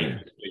it, right?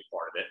 It's a big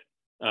part of it.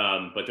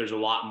 But there's a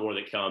lot more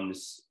that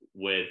comes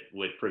with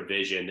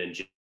provision than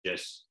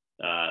just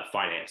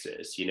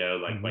finances, you know,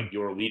 like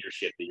your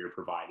leadership that you're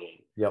providing,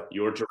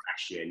 your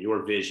direction,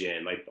 your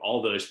vision, like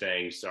all those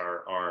things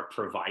are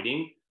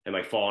providing and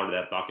like fall into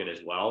that bucket as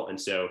well. And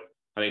so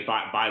I think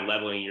by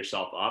leveling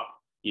yourself up,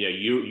 you know,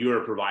 you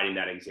are providing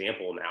that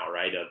example now,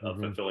 right? Of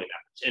fulfilling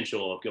that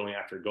potential, of going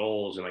after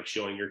goals, and like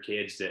showing your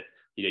kids that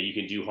you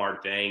can do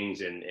hard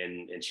things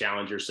and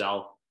challenge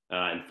yourself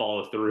and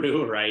follow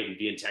through, right? And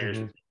be integrous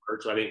with your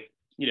work. So I think,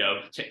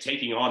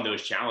 taking on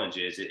those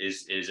challenges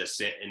is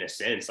in a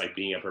sense like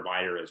being a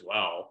provider as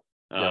well.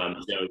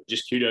 So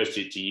just kudos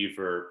to you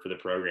for the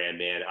program,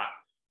 man.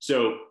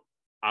 So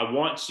I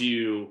want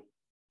to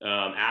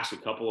ask a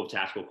couple of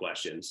tactical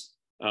questions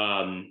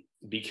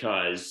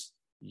because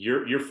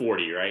you're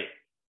 40, right?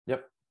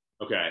 Yep.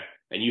 Okay.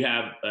 And you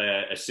have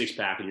a six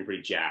pack and you're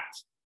pretty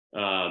jacked.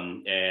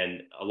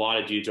 And a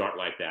lot of dudes aren't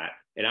like that.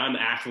 And I'm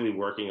actually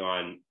working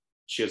on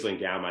chiseling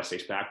down my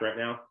six pack right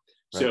now.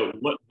 Right. So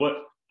what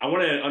I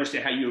want to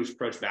understand how you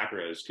approach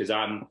macros, because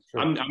I'm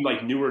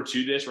like newer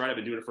to this, right? I've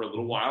been doing it for a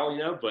little while,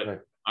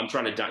 but I'm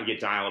trying to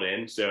get dialed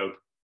in. So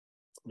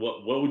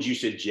what would you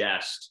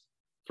suggest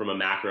from a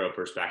macro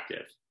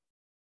perspective?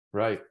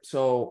 Right.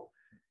 So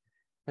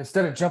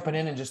instead of jumping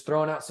in and just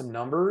throwing out some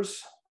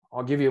numbers,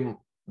 I'll give you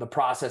the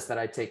process that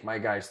I take my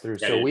guys through.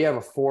 So we have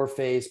a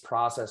 4-phase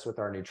process with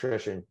our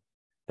nutrition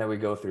that we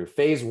go through.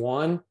 Phase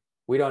 1,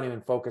 we don't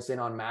even focus in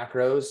on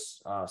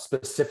macros,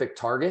 specific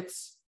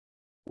targets.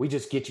 We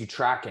just get you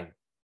tracking.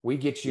 We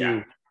get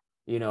you,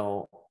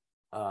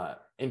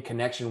 in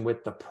connection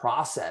with the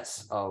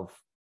process of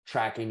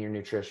tracking your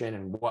nutrition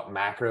and what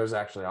macros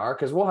actually are.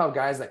 Because we'll have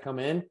guys that come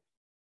in,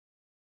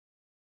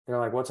 they're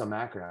like, what's a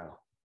macro?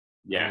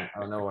 Yeah. I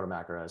don't know what a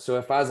macro is. So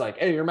if I was like,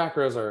 hey, your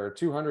macros are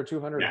 200,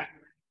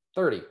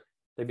 230,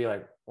 they'd be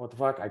like, what the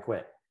fuck? I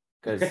quit.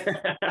 Because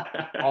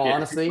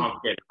honestly,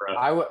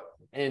 I would,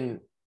 and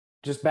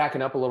just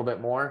backing up a little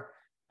bit more.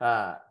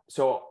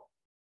 So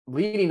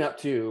leading up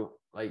to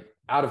like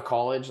out of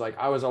college, like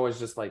I was always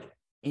just like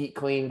eat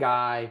clean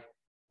guy.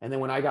 And then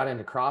when I got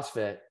into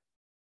CrossFit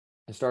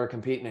and started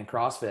competing in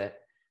CrossFit,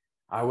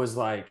 I was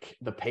like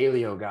the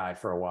paleo guy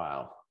for a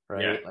while,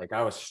 right? Yeah. Like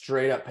I was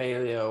straight up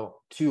paleo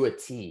to a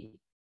T.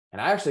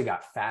 And I actually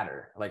got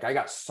fatter. Like I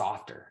got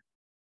softer.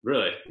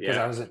 Really?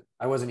 Yeah. Because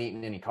I wasn't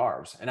eating any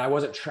carbs and I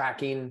wasn't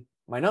tracking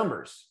my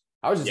numbers.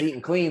 I was just eating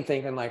clean,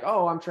 thinking like,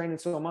 oh, I'm training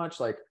so much,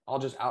 like I'll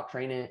just out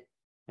train it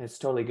and it's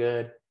totally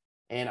good.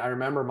 And I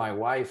remember my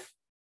wife,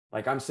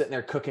 like I'm sitting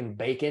there cooking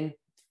bacon,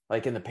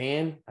 like in the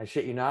pan. I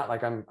shit you not,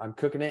 like I'm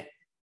cooking it.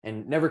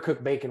 And never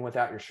cook bacon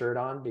without your shirt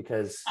on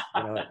because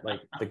like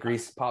the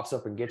grease pops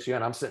up and gets you.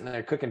 And I'm sitting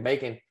there cooking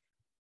bacon,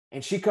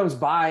 and she comes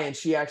by and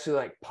she actually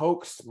like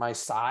pokes my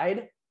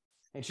side,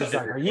 and she's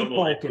like, "Are you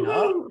bulking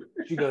up?"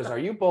 She goes, "Are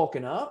you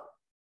bulking up?"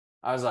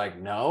 I was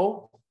like,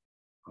 "No."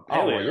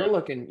 Oh, well, you're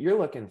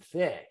looking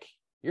thick.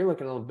 You're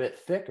looking a little bit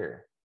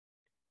thicker.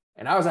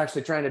 And I was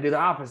actually trying to do the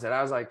opposite.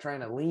 I was like trying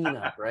to lean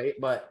up, right?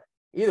 But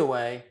either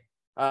way,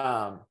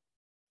 being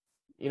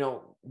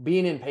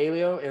in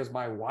paleo, it was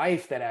my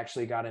wife that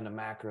actually got into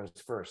macros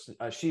first.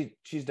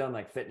 She's done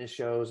like fitness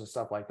shows and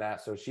stuff like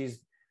that. So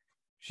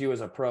she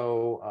was a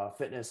pro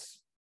fitness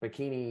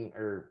bikini,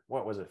 or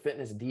what was it?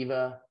 Fitness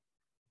diva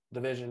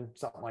division,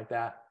 something like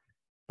that.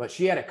 But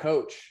she had a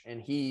coach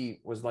and he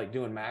was like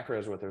doing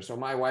macros with her. So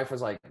my wife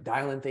was like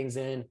dialing things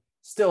in,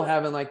 still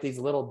having like these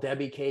little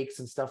Debbie cakes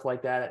and stuff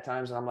like that at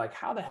times. And I'm like,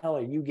 how the hell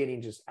are you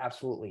getting just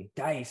absolutely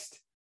diced?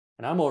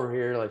 And I'm over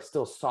here like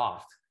still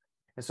soft.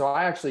 And so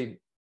I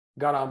actually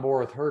got on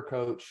board with her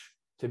coach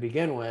to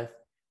begin with.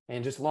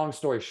 And just long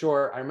story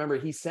short, I remember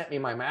he sent me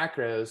my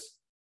macros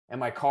and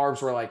my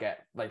carbs were like at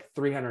like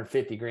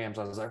 350 grams.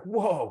 I was like,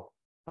 whoa,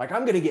 like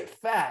I'm going to get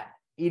fat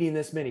eating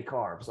this many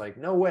carbs. Like,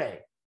 no way.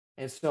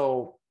 And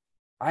so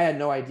I had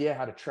no idea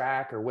how to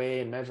track or weigh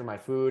and measure my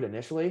food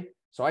initially.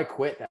 So I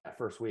quit that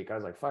first week. I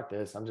was like, fuck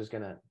this. I'm just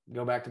going to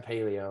go back to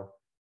paleo.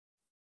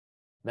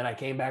 Then I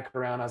came back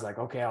around. I was like,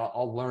 okay,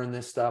 I'll learn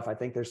this stuff. I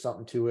think there's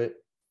something to it.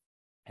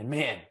 And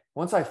man,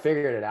 once I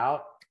figured it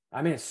out,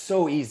 I mean, it's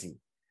so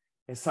easy.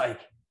 It's like,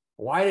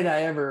 why did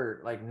I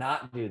ever like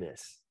not do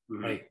this?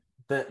 Mm-hmm. Like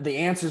the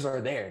answers are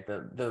there.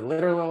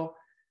 The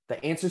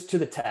answers to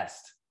the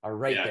test are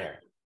right there.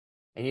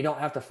 And you don't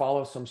have to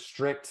follow some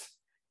strict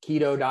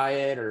keto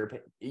diet, or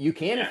you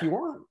can if you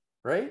want,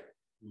 right?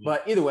 Mm-hmm.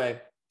 But either way,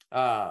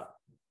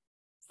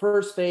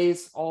 first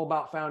phase, all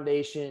about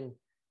foundation,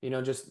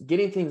 just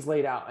getting things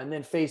laid out. And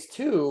then phase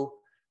 2,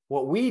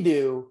 what we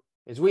do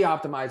is we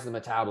optimize the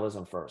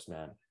metabolism first,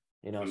 man.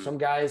 Some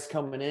guys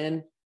coming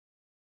in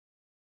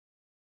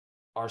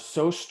are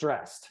so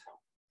stressed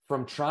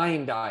from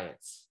trying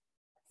diets,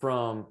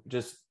 from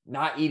just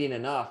not eating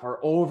enough or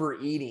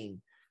overeating.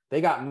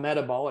 They got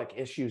metabolic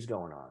issues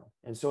going on.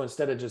 And so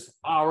instead of just,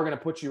 we're going to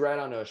put you right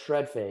onto a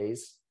shred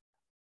phase,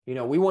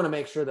 we want to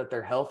make sure that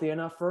they're healthy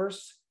enough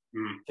first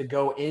to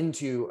go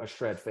into a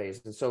shred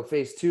phase. And so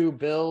phase 2,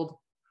 build,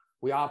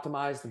 we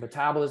optimize the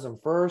metabolism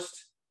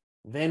first,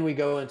 then we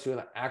go into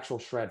an actual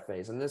shred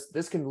phase. And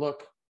this can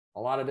look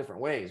a lot of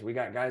different ways. We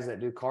got guys that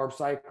do carb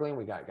cycling.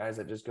 We got guys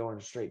that just go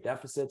into straight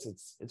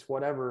deficits. It's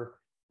whatever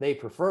they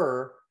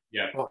prefer.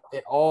 Yeah. But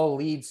it all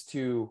leads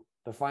to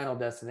the final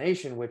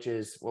destination, which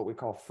is what we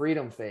call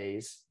freedom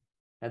phase.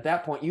 At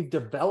that point, you've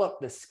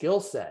developed the skill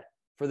set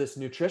for this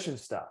nutrition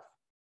stuff.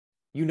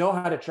 You know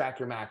how to track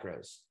your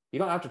macros. You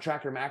don't have to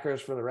track your macros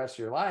for the rest of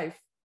your life,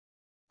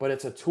 but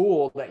it's a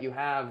tool that you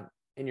have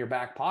in your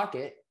back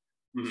pocket.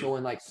 Mm-hmm. So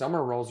when like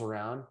summer rolls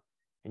around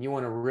and you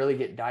want to really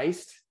get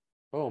diced,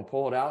 boom,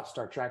 pull it out,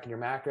 start tracking your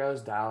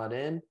macros, dial it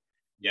in.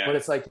 Yeah. But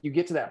it's like you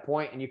get to that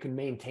point and you can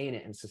maintain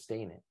it and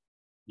sustain it.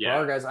 Yeah.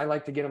 For our guys, I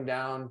like to get them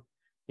down.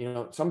 You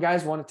know, some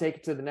guys want to take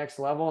it to the next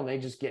level and they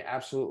just get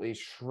absolutely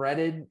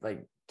shredded,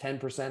 like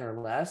 10% or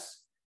less.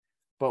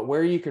 But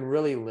where you can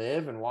really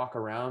live and walk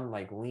around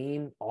like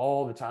lean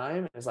all the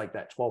time is like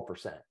that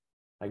 12%.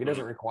 Like it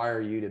doesn't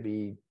require you to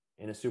be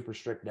in a super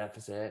strict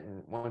deficit.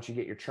 And once you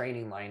get your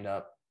training lined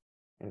up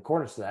in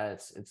accordance to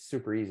that, it's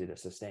super easy to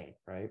sustain,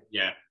 right?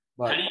 Yeah.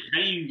 But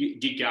how do you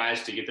get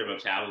guys to get their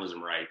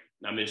metabolism right?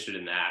 I'm interested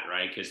in that,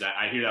 right? Because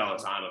I hear that all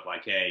the time of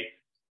like, hey,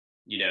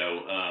 you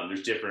know,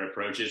 there's different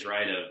approaches,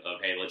 right?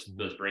 Of hey, let's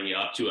bring you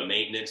up to a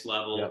maintenance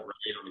level, right,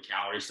 on the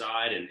calorie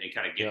side, and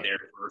kind of get there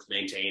first,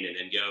 maintain, and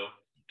then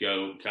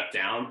go cut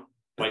down.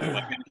 Like how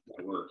does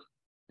that work?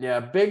 Yeah,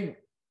 big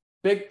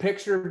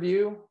picture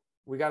view.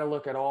 We got to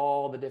look at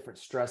all the different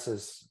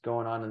stresses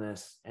going on in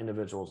this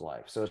individual's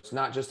life. So it's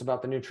not just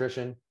about the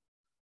nutrition.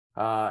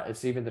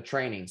 It's even the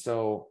training.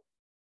 So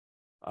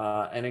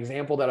an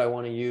example that I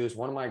want to use,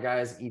 one of my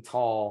guys,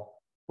 Etal,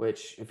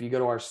 which if you go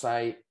to our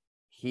site,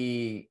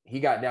 he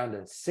got down to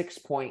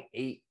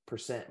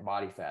 6.8%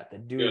 body fat. The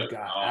dude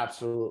got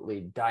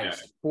absolutely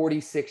diced,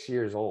 46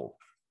 years old,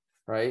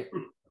 right?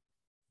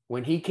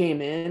 When he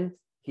came in,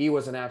 he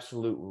was an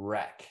absolute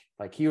wreck.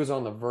 Like he was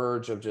on the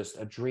verge of just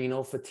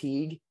adrenal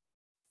fatigue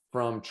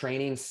from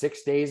training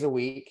 6 days a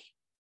week.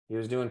 He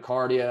was doing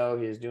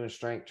cardio. He was doing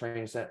strength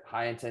training,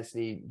 high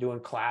intensity, doing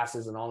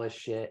classes and all this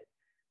shit.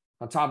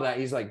 On top of that,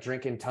 he's like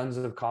drinking tons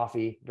of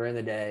coffee during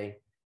the day,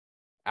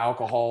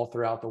 alcohol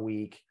throughout the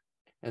week.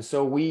 And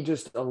so we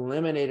just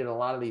eliminated a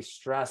lot of these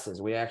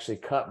stresses. We actually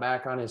cut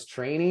back on his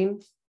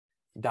training,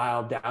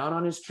 dialed down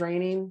on his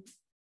training,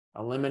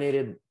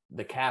 eliminated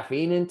the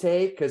caffeine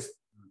intake. Because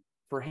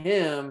for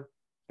him,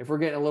 if we're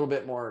getting a little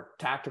bit more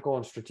tactical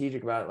and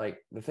strategic about it, like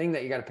the thing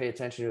that you got to pay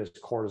attention to is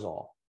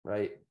cortisol,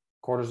 right?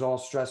 Cortisol,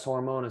 stress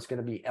hormone, is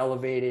going to be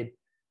elevated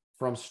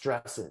from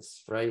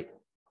stresses, right?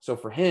 So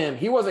for him,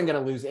 he wasn't going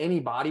to lose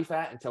any body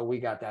fat until we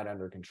got that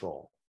under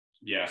control.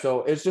 Yeah.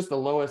 So it's just the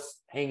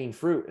lowest hanging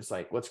fruit. It's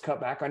like, let's cut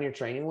back on your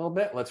training a little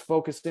bit. Let's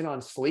focus in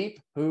on sleep.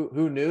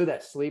 Who knew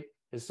that sleep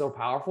is so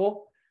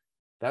powerful?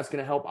 That's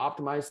going to help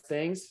optimize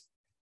things.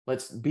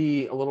 Let's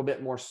be a little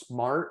bit more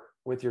smart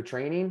with your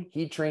training.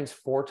 He trains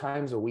 4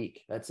 times a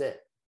week. That's it.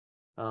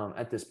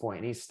 At this point,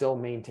 and he's still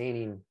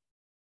maintaining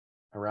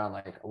around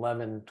like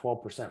 11,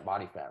 12%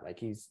 body fat. Like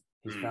he's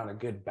found a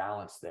good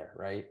balance there.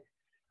 Right.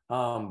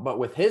 But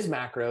with his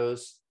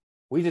macros,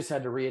 we just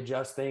had to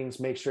readjust things,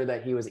 make sure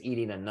that he was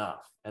eating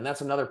enough. And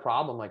that's another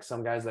problem. Like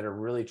some guys that are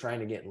really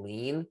trying to get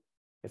lean,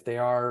 if they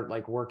are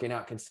like working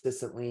out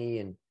consistently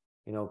and,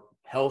 you know,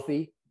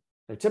 healthy,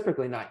 they're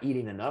typically not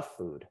eating enough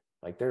food.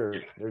 Like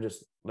they're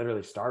just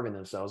literally starving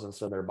themselves. And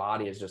so their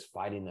body is just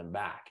fighting them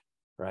back.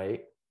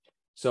 Right.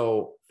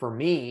 So for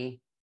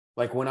me,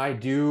 like when I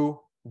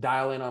do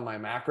dial in on my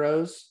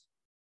macros,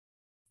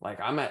 like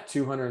I'm at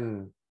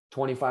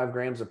 225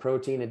 grams of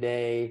protein a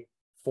day,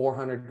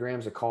 400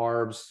 grams of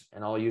carbs,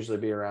 and I'll usually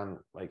be around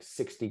like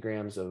 60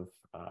 grams of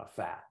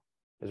fat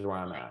is where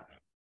I'm at.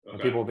 Okay.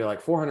 And people will be like,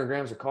 400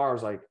 grams of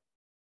carbs, like,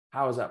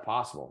 how is that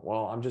possible?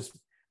 Well,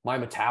 my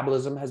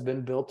metabolism has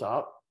been built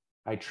up.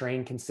 I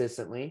train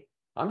consistently.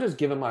 I'm just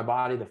giving my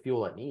body the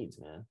fuel it needs,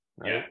 man.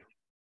 Right?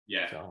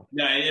 Yeah. So.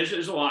 No,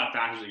 there's a lot of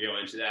factors that go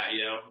into that,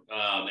 you know.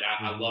 And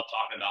I love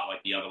talking about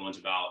like the other ones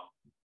about,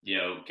 you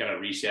know, kind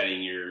of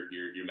resetting your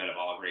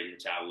metabolic rate, your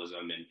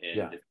metabolism, and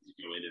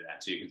go into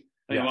that too. Because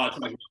I think a lot of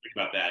times we think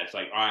about that. It's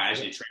like, all right, I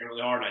just need to train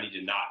really hard, and I need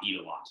to not eat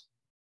a lot.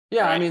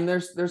 Yeah, right? I mean,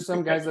 there's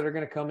some guys that are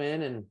going to come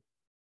in and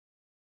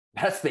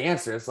that's the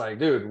answer. It's like,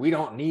 dude, we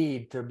don't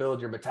need to build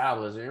your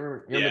metabolism.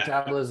 Your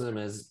metabolism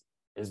is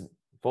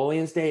fully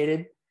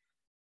instated.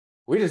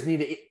 We just need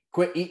to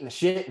quit eating the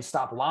shit and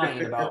stop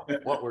lying about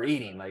what we're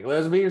eating. Like,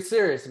 let's be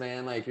serious,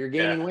 man. Like you're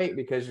gaining weight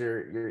because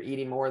you're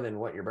eating more than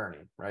what you're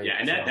burning, right? Yeah,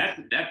 and that's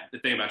the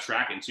thing about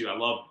tracking too. I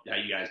love how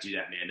you guys do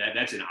that, man.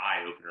 That's an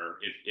eye opener.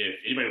 If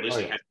anybody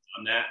listening hasn't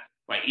done that,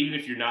 like even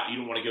if you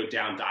don't want to go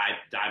dive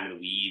into the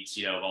weeds,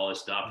 you know, of all this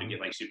stuff and get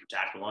like super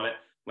tactical on it.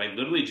 Like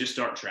literally just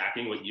start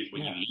tracking what you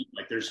eat.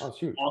 Like there's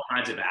all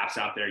kinds of apps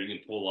out there you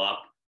can pull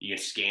up, you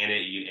can scan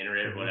it, you can enter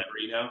it, or whatever,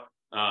 you know.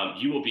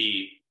 You will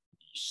be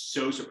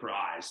so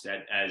surprised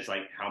as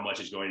like how much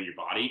is going to your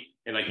body,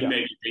 and like you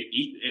may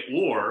eat it,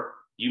 or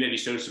you may be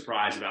so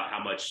surprised about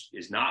how much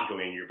is not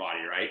going in your body,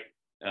 right?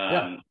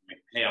 Like,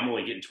 hey, I'm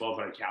only getting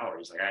 1,200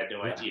 calories. Like I had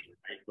no idea,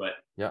 right?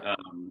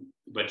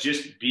 But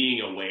just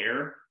being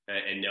aware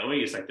and knowing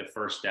is like the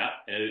first step,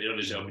 and it'll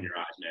just open your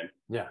eyes, man.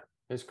 Yeah,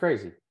 it's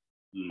crazy.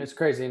 It's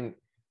crazy, and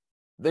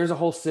there's a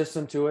whole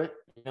system to it.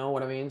 You know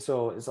what I mean?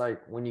 So it's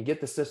like when you get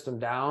the system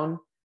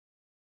down,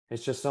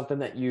 it's just something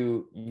that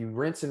you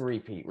rinse and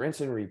repeat.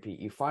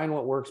 You find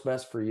what works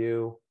best for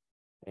you,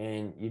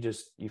 and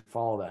you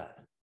follow that.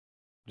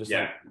 Just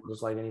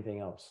like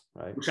anything else,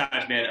 right?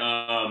 Guys, man,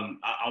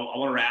 I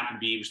want to wrap and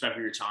be respectful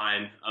of your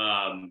time.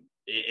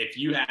 if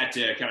you had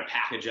to kind of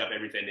package up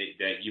everything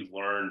that you've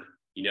learned,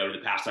 the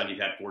past time you've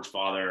had Forge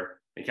Father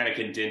and kind of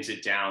condense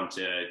it down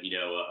to,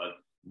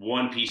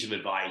 one piece of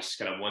advice,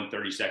 kind of 1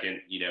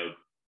 30-second,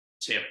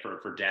 tip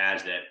for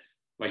dads that,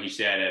 like you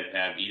said,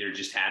 have either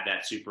just had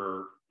that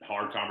super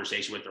hard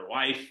conversation with their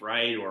wife,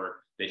 right? Or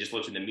they just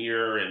looked in the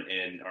mirror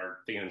and are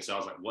thinking to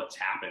themselves, like, what's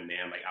happened,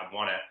 man? Like, I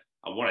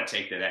want to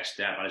take the next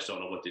step. I just don't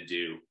know what to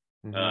do.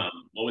 Mm-hmm.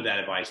 What would that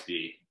advice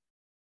be?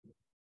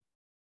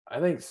 I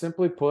think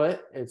simply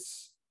put,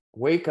 it's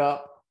wake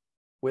up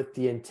with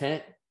the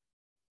intent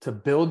to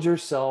build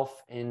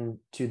yourself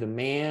into the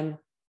man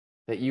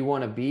that you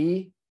want to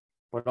be,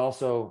 but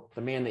also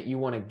the man that you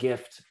want to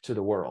gift to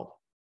the world.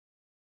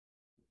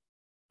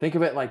 Think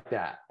of it like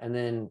that. And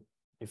then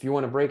if you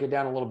want to break it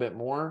down a little bit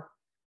more,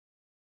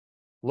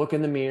 look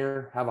in the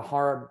mirror, have a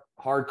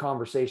hard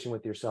conversation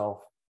with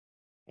yourself,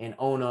 and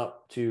own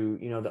up to,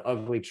 the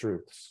ugly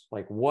truths.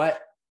 Like,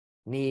 what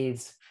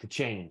needs to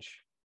change?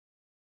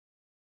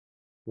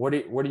 What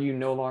are you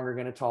no longer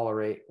going to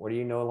tolerate? What are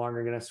you no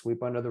longer going to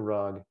sweep under the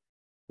rug?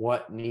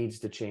 What needs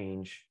to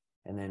change?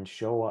 And then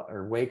show up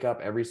or wake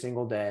up every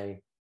single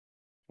day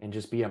and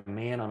just be a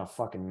man on a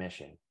fucking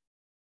mission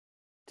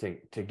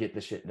to get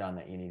the shit done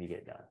that you need to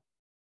get done.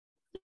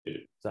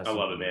 Dude, I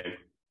love it, man.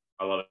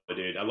 I love it,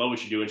 dude. I love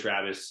what you're doing,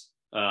 Travis.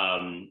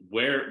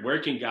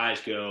 Where can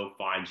guys go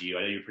find you?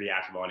 I know you're pretty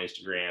active on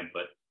Instagram,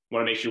 but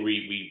want to make sure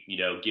we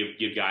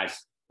give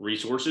guys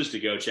resources to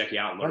go check you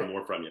out and learn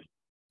more from you.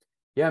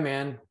 Yeah,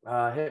 man.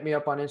 Hit me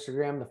up on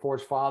Instagram. The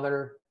Forge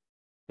Father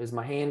is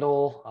my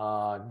handle.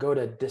 Go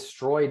to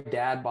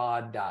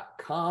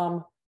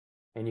destroydadbod.com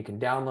and you can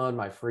download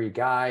my free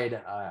guide.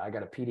 I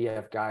got a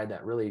PDF guide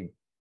that really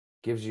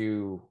gives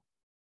you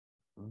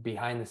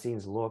behind the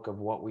scenes look of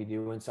what we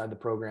do inside the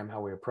program, how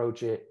we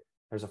approach it.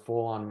 There's a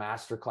full-on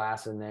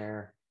masterclass in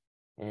there.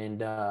 And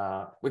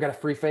we got a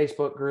free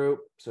Facebook group.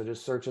 So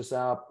just search us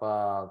up,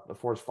 the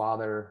Forge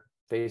Father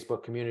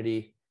Facebook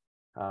community,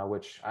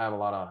 which I have a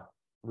lot of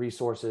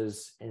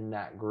resources in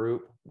that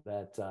group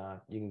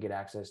that you can get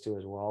access to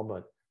as well.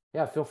 But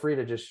yeah, feel free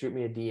to just shoot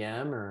me a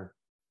DM or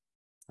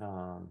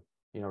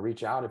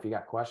reach out if you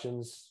got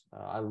questions.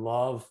 I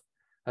love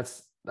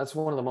that's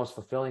one of the most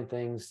fulfilling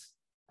things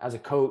as a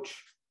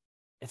coach.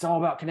 It's all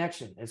about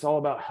connection. It's all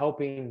about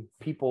helping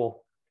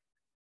people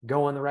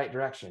go in the right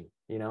direction,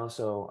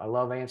 so I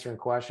love answering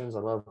questions. I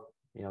love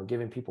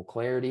giving people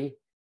clarity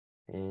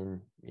and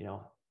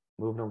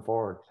moving them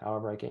forward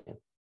however I can.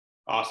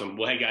 Awesome.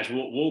 Well, hey guys,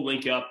 we'll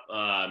link up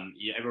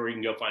everywhere you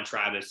can go find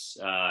Travis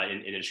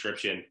in the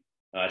description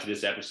to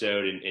this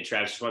episode. And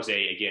Travis, just want to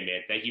say again,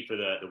 man, thank you for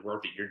the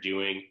work that you're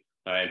doing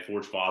and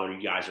Forge Father.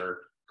 You guys are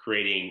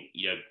creating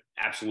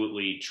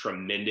absolutely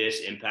tremendous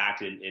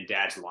impact in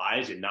dads'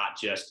 lives, and not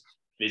just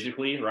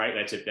physically, right?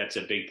 That's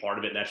a big part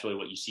of it. And that's really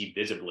what you see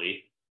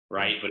visibly,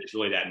 right? But it's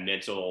really that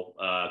mental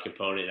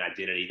component and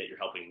identity that you're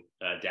helping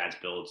dads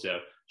build.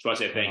 So just want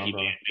to say thank you,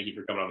 man. Thank you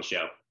for coming on the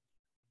show.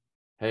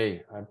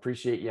 Hey, I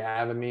appreciate you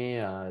having me.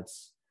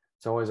 It's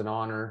always an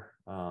honor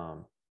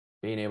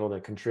being able to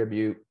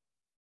contribute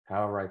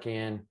however I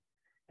can.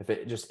 If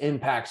it just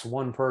impacts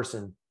one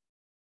person,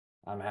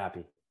 I'm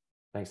happy.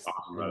 Thanks.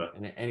 Awesome, brother.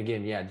 And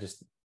again, yeah,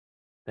 just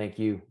thank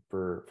you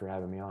for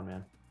having me on,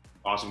 man.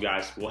 Awesome,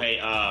 guys. Well, hey,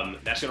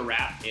 that's going to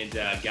wrap. And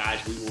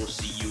guys, we will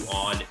see you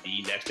on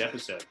the next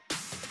episode.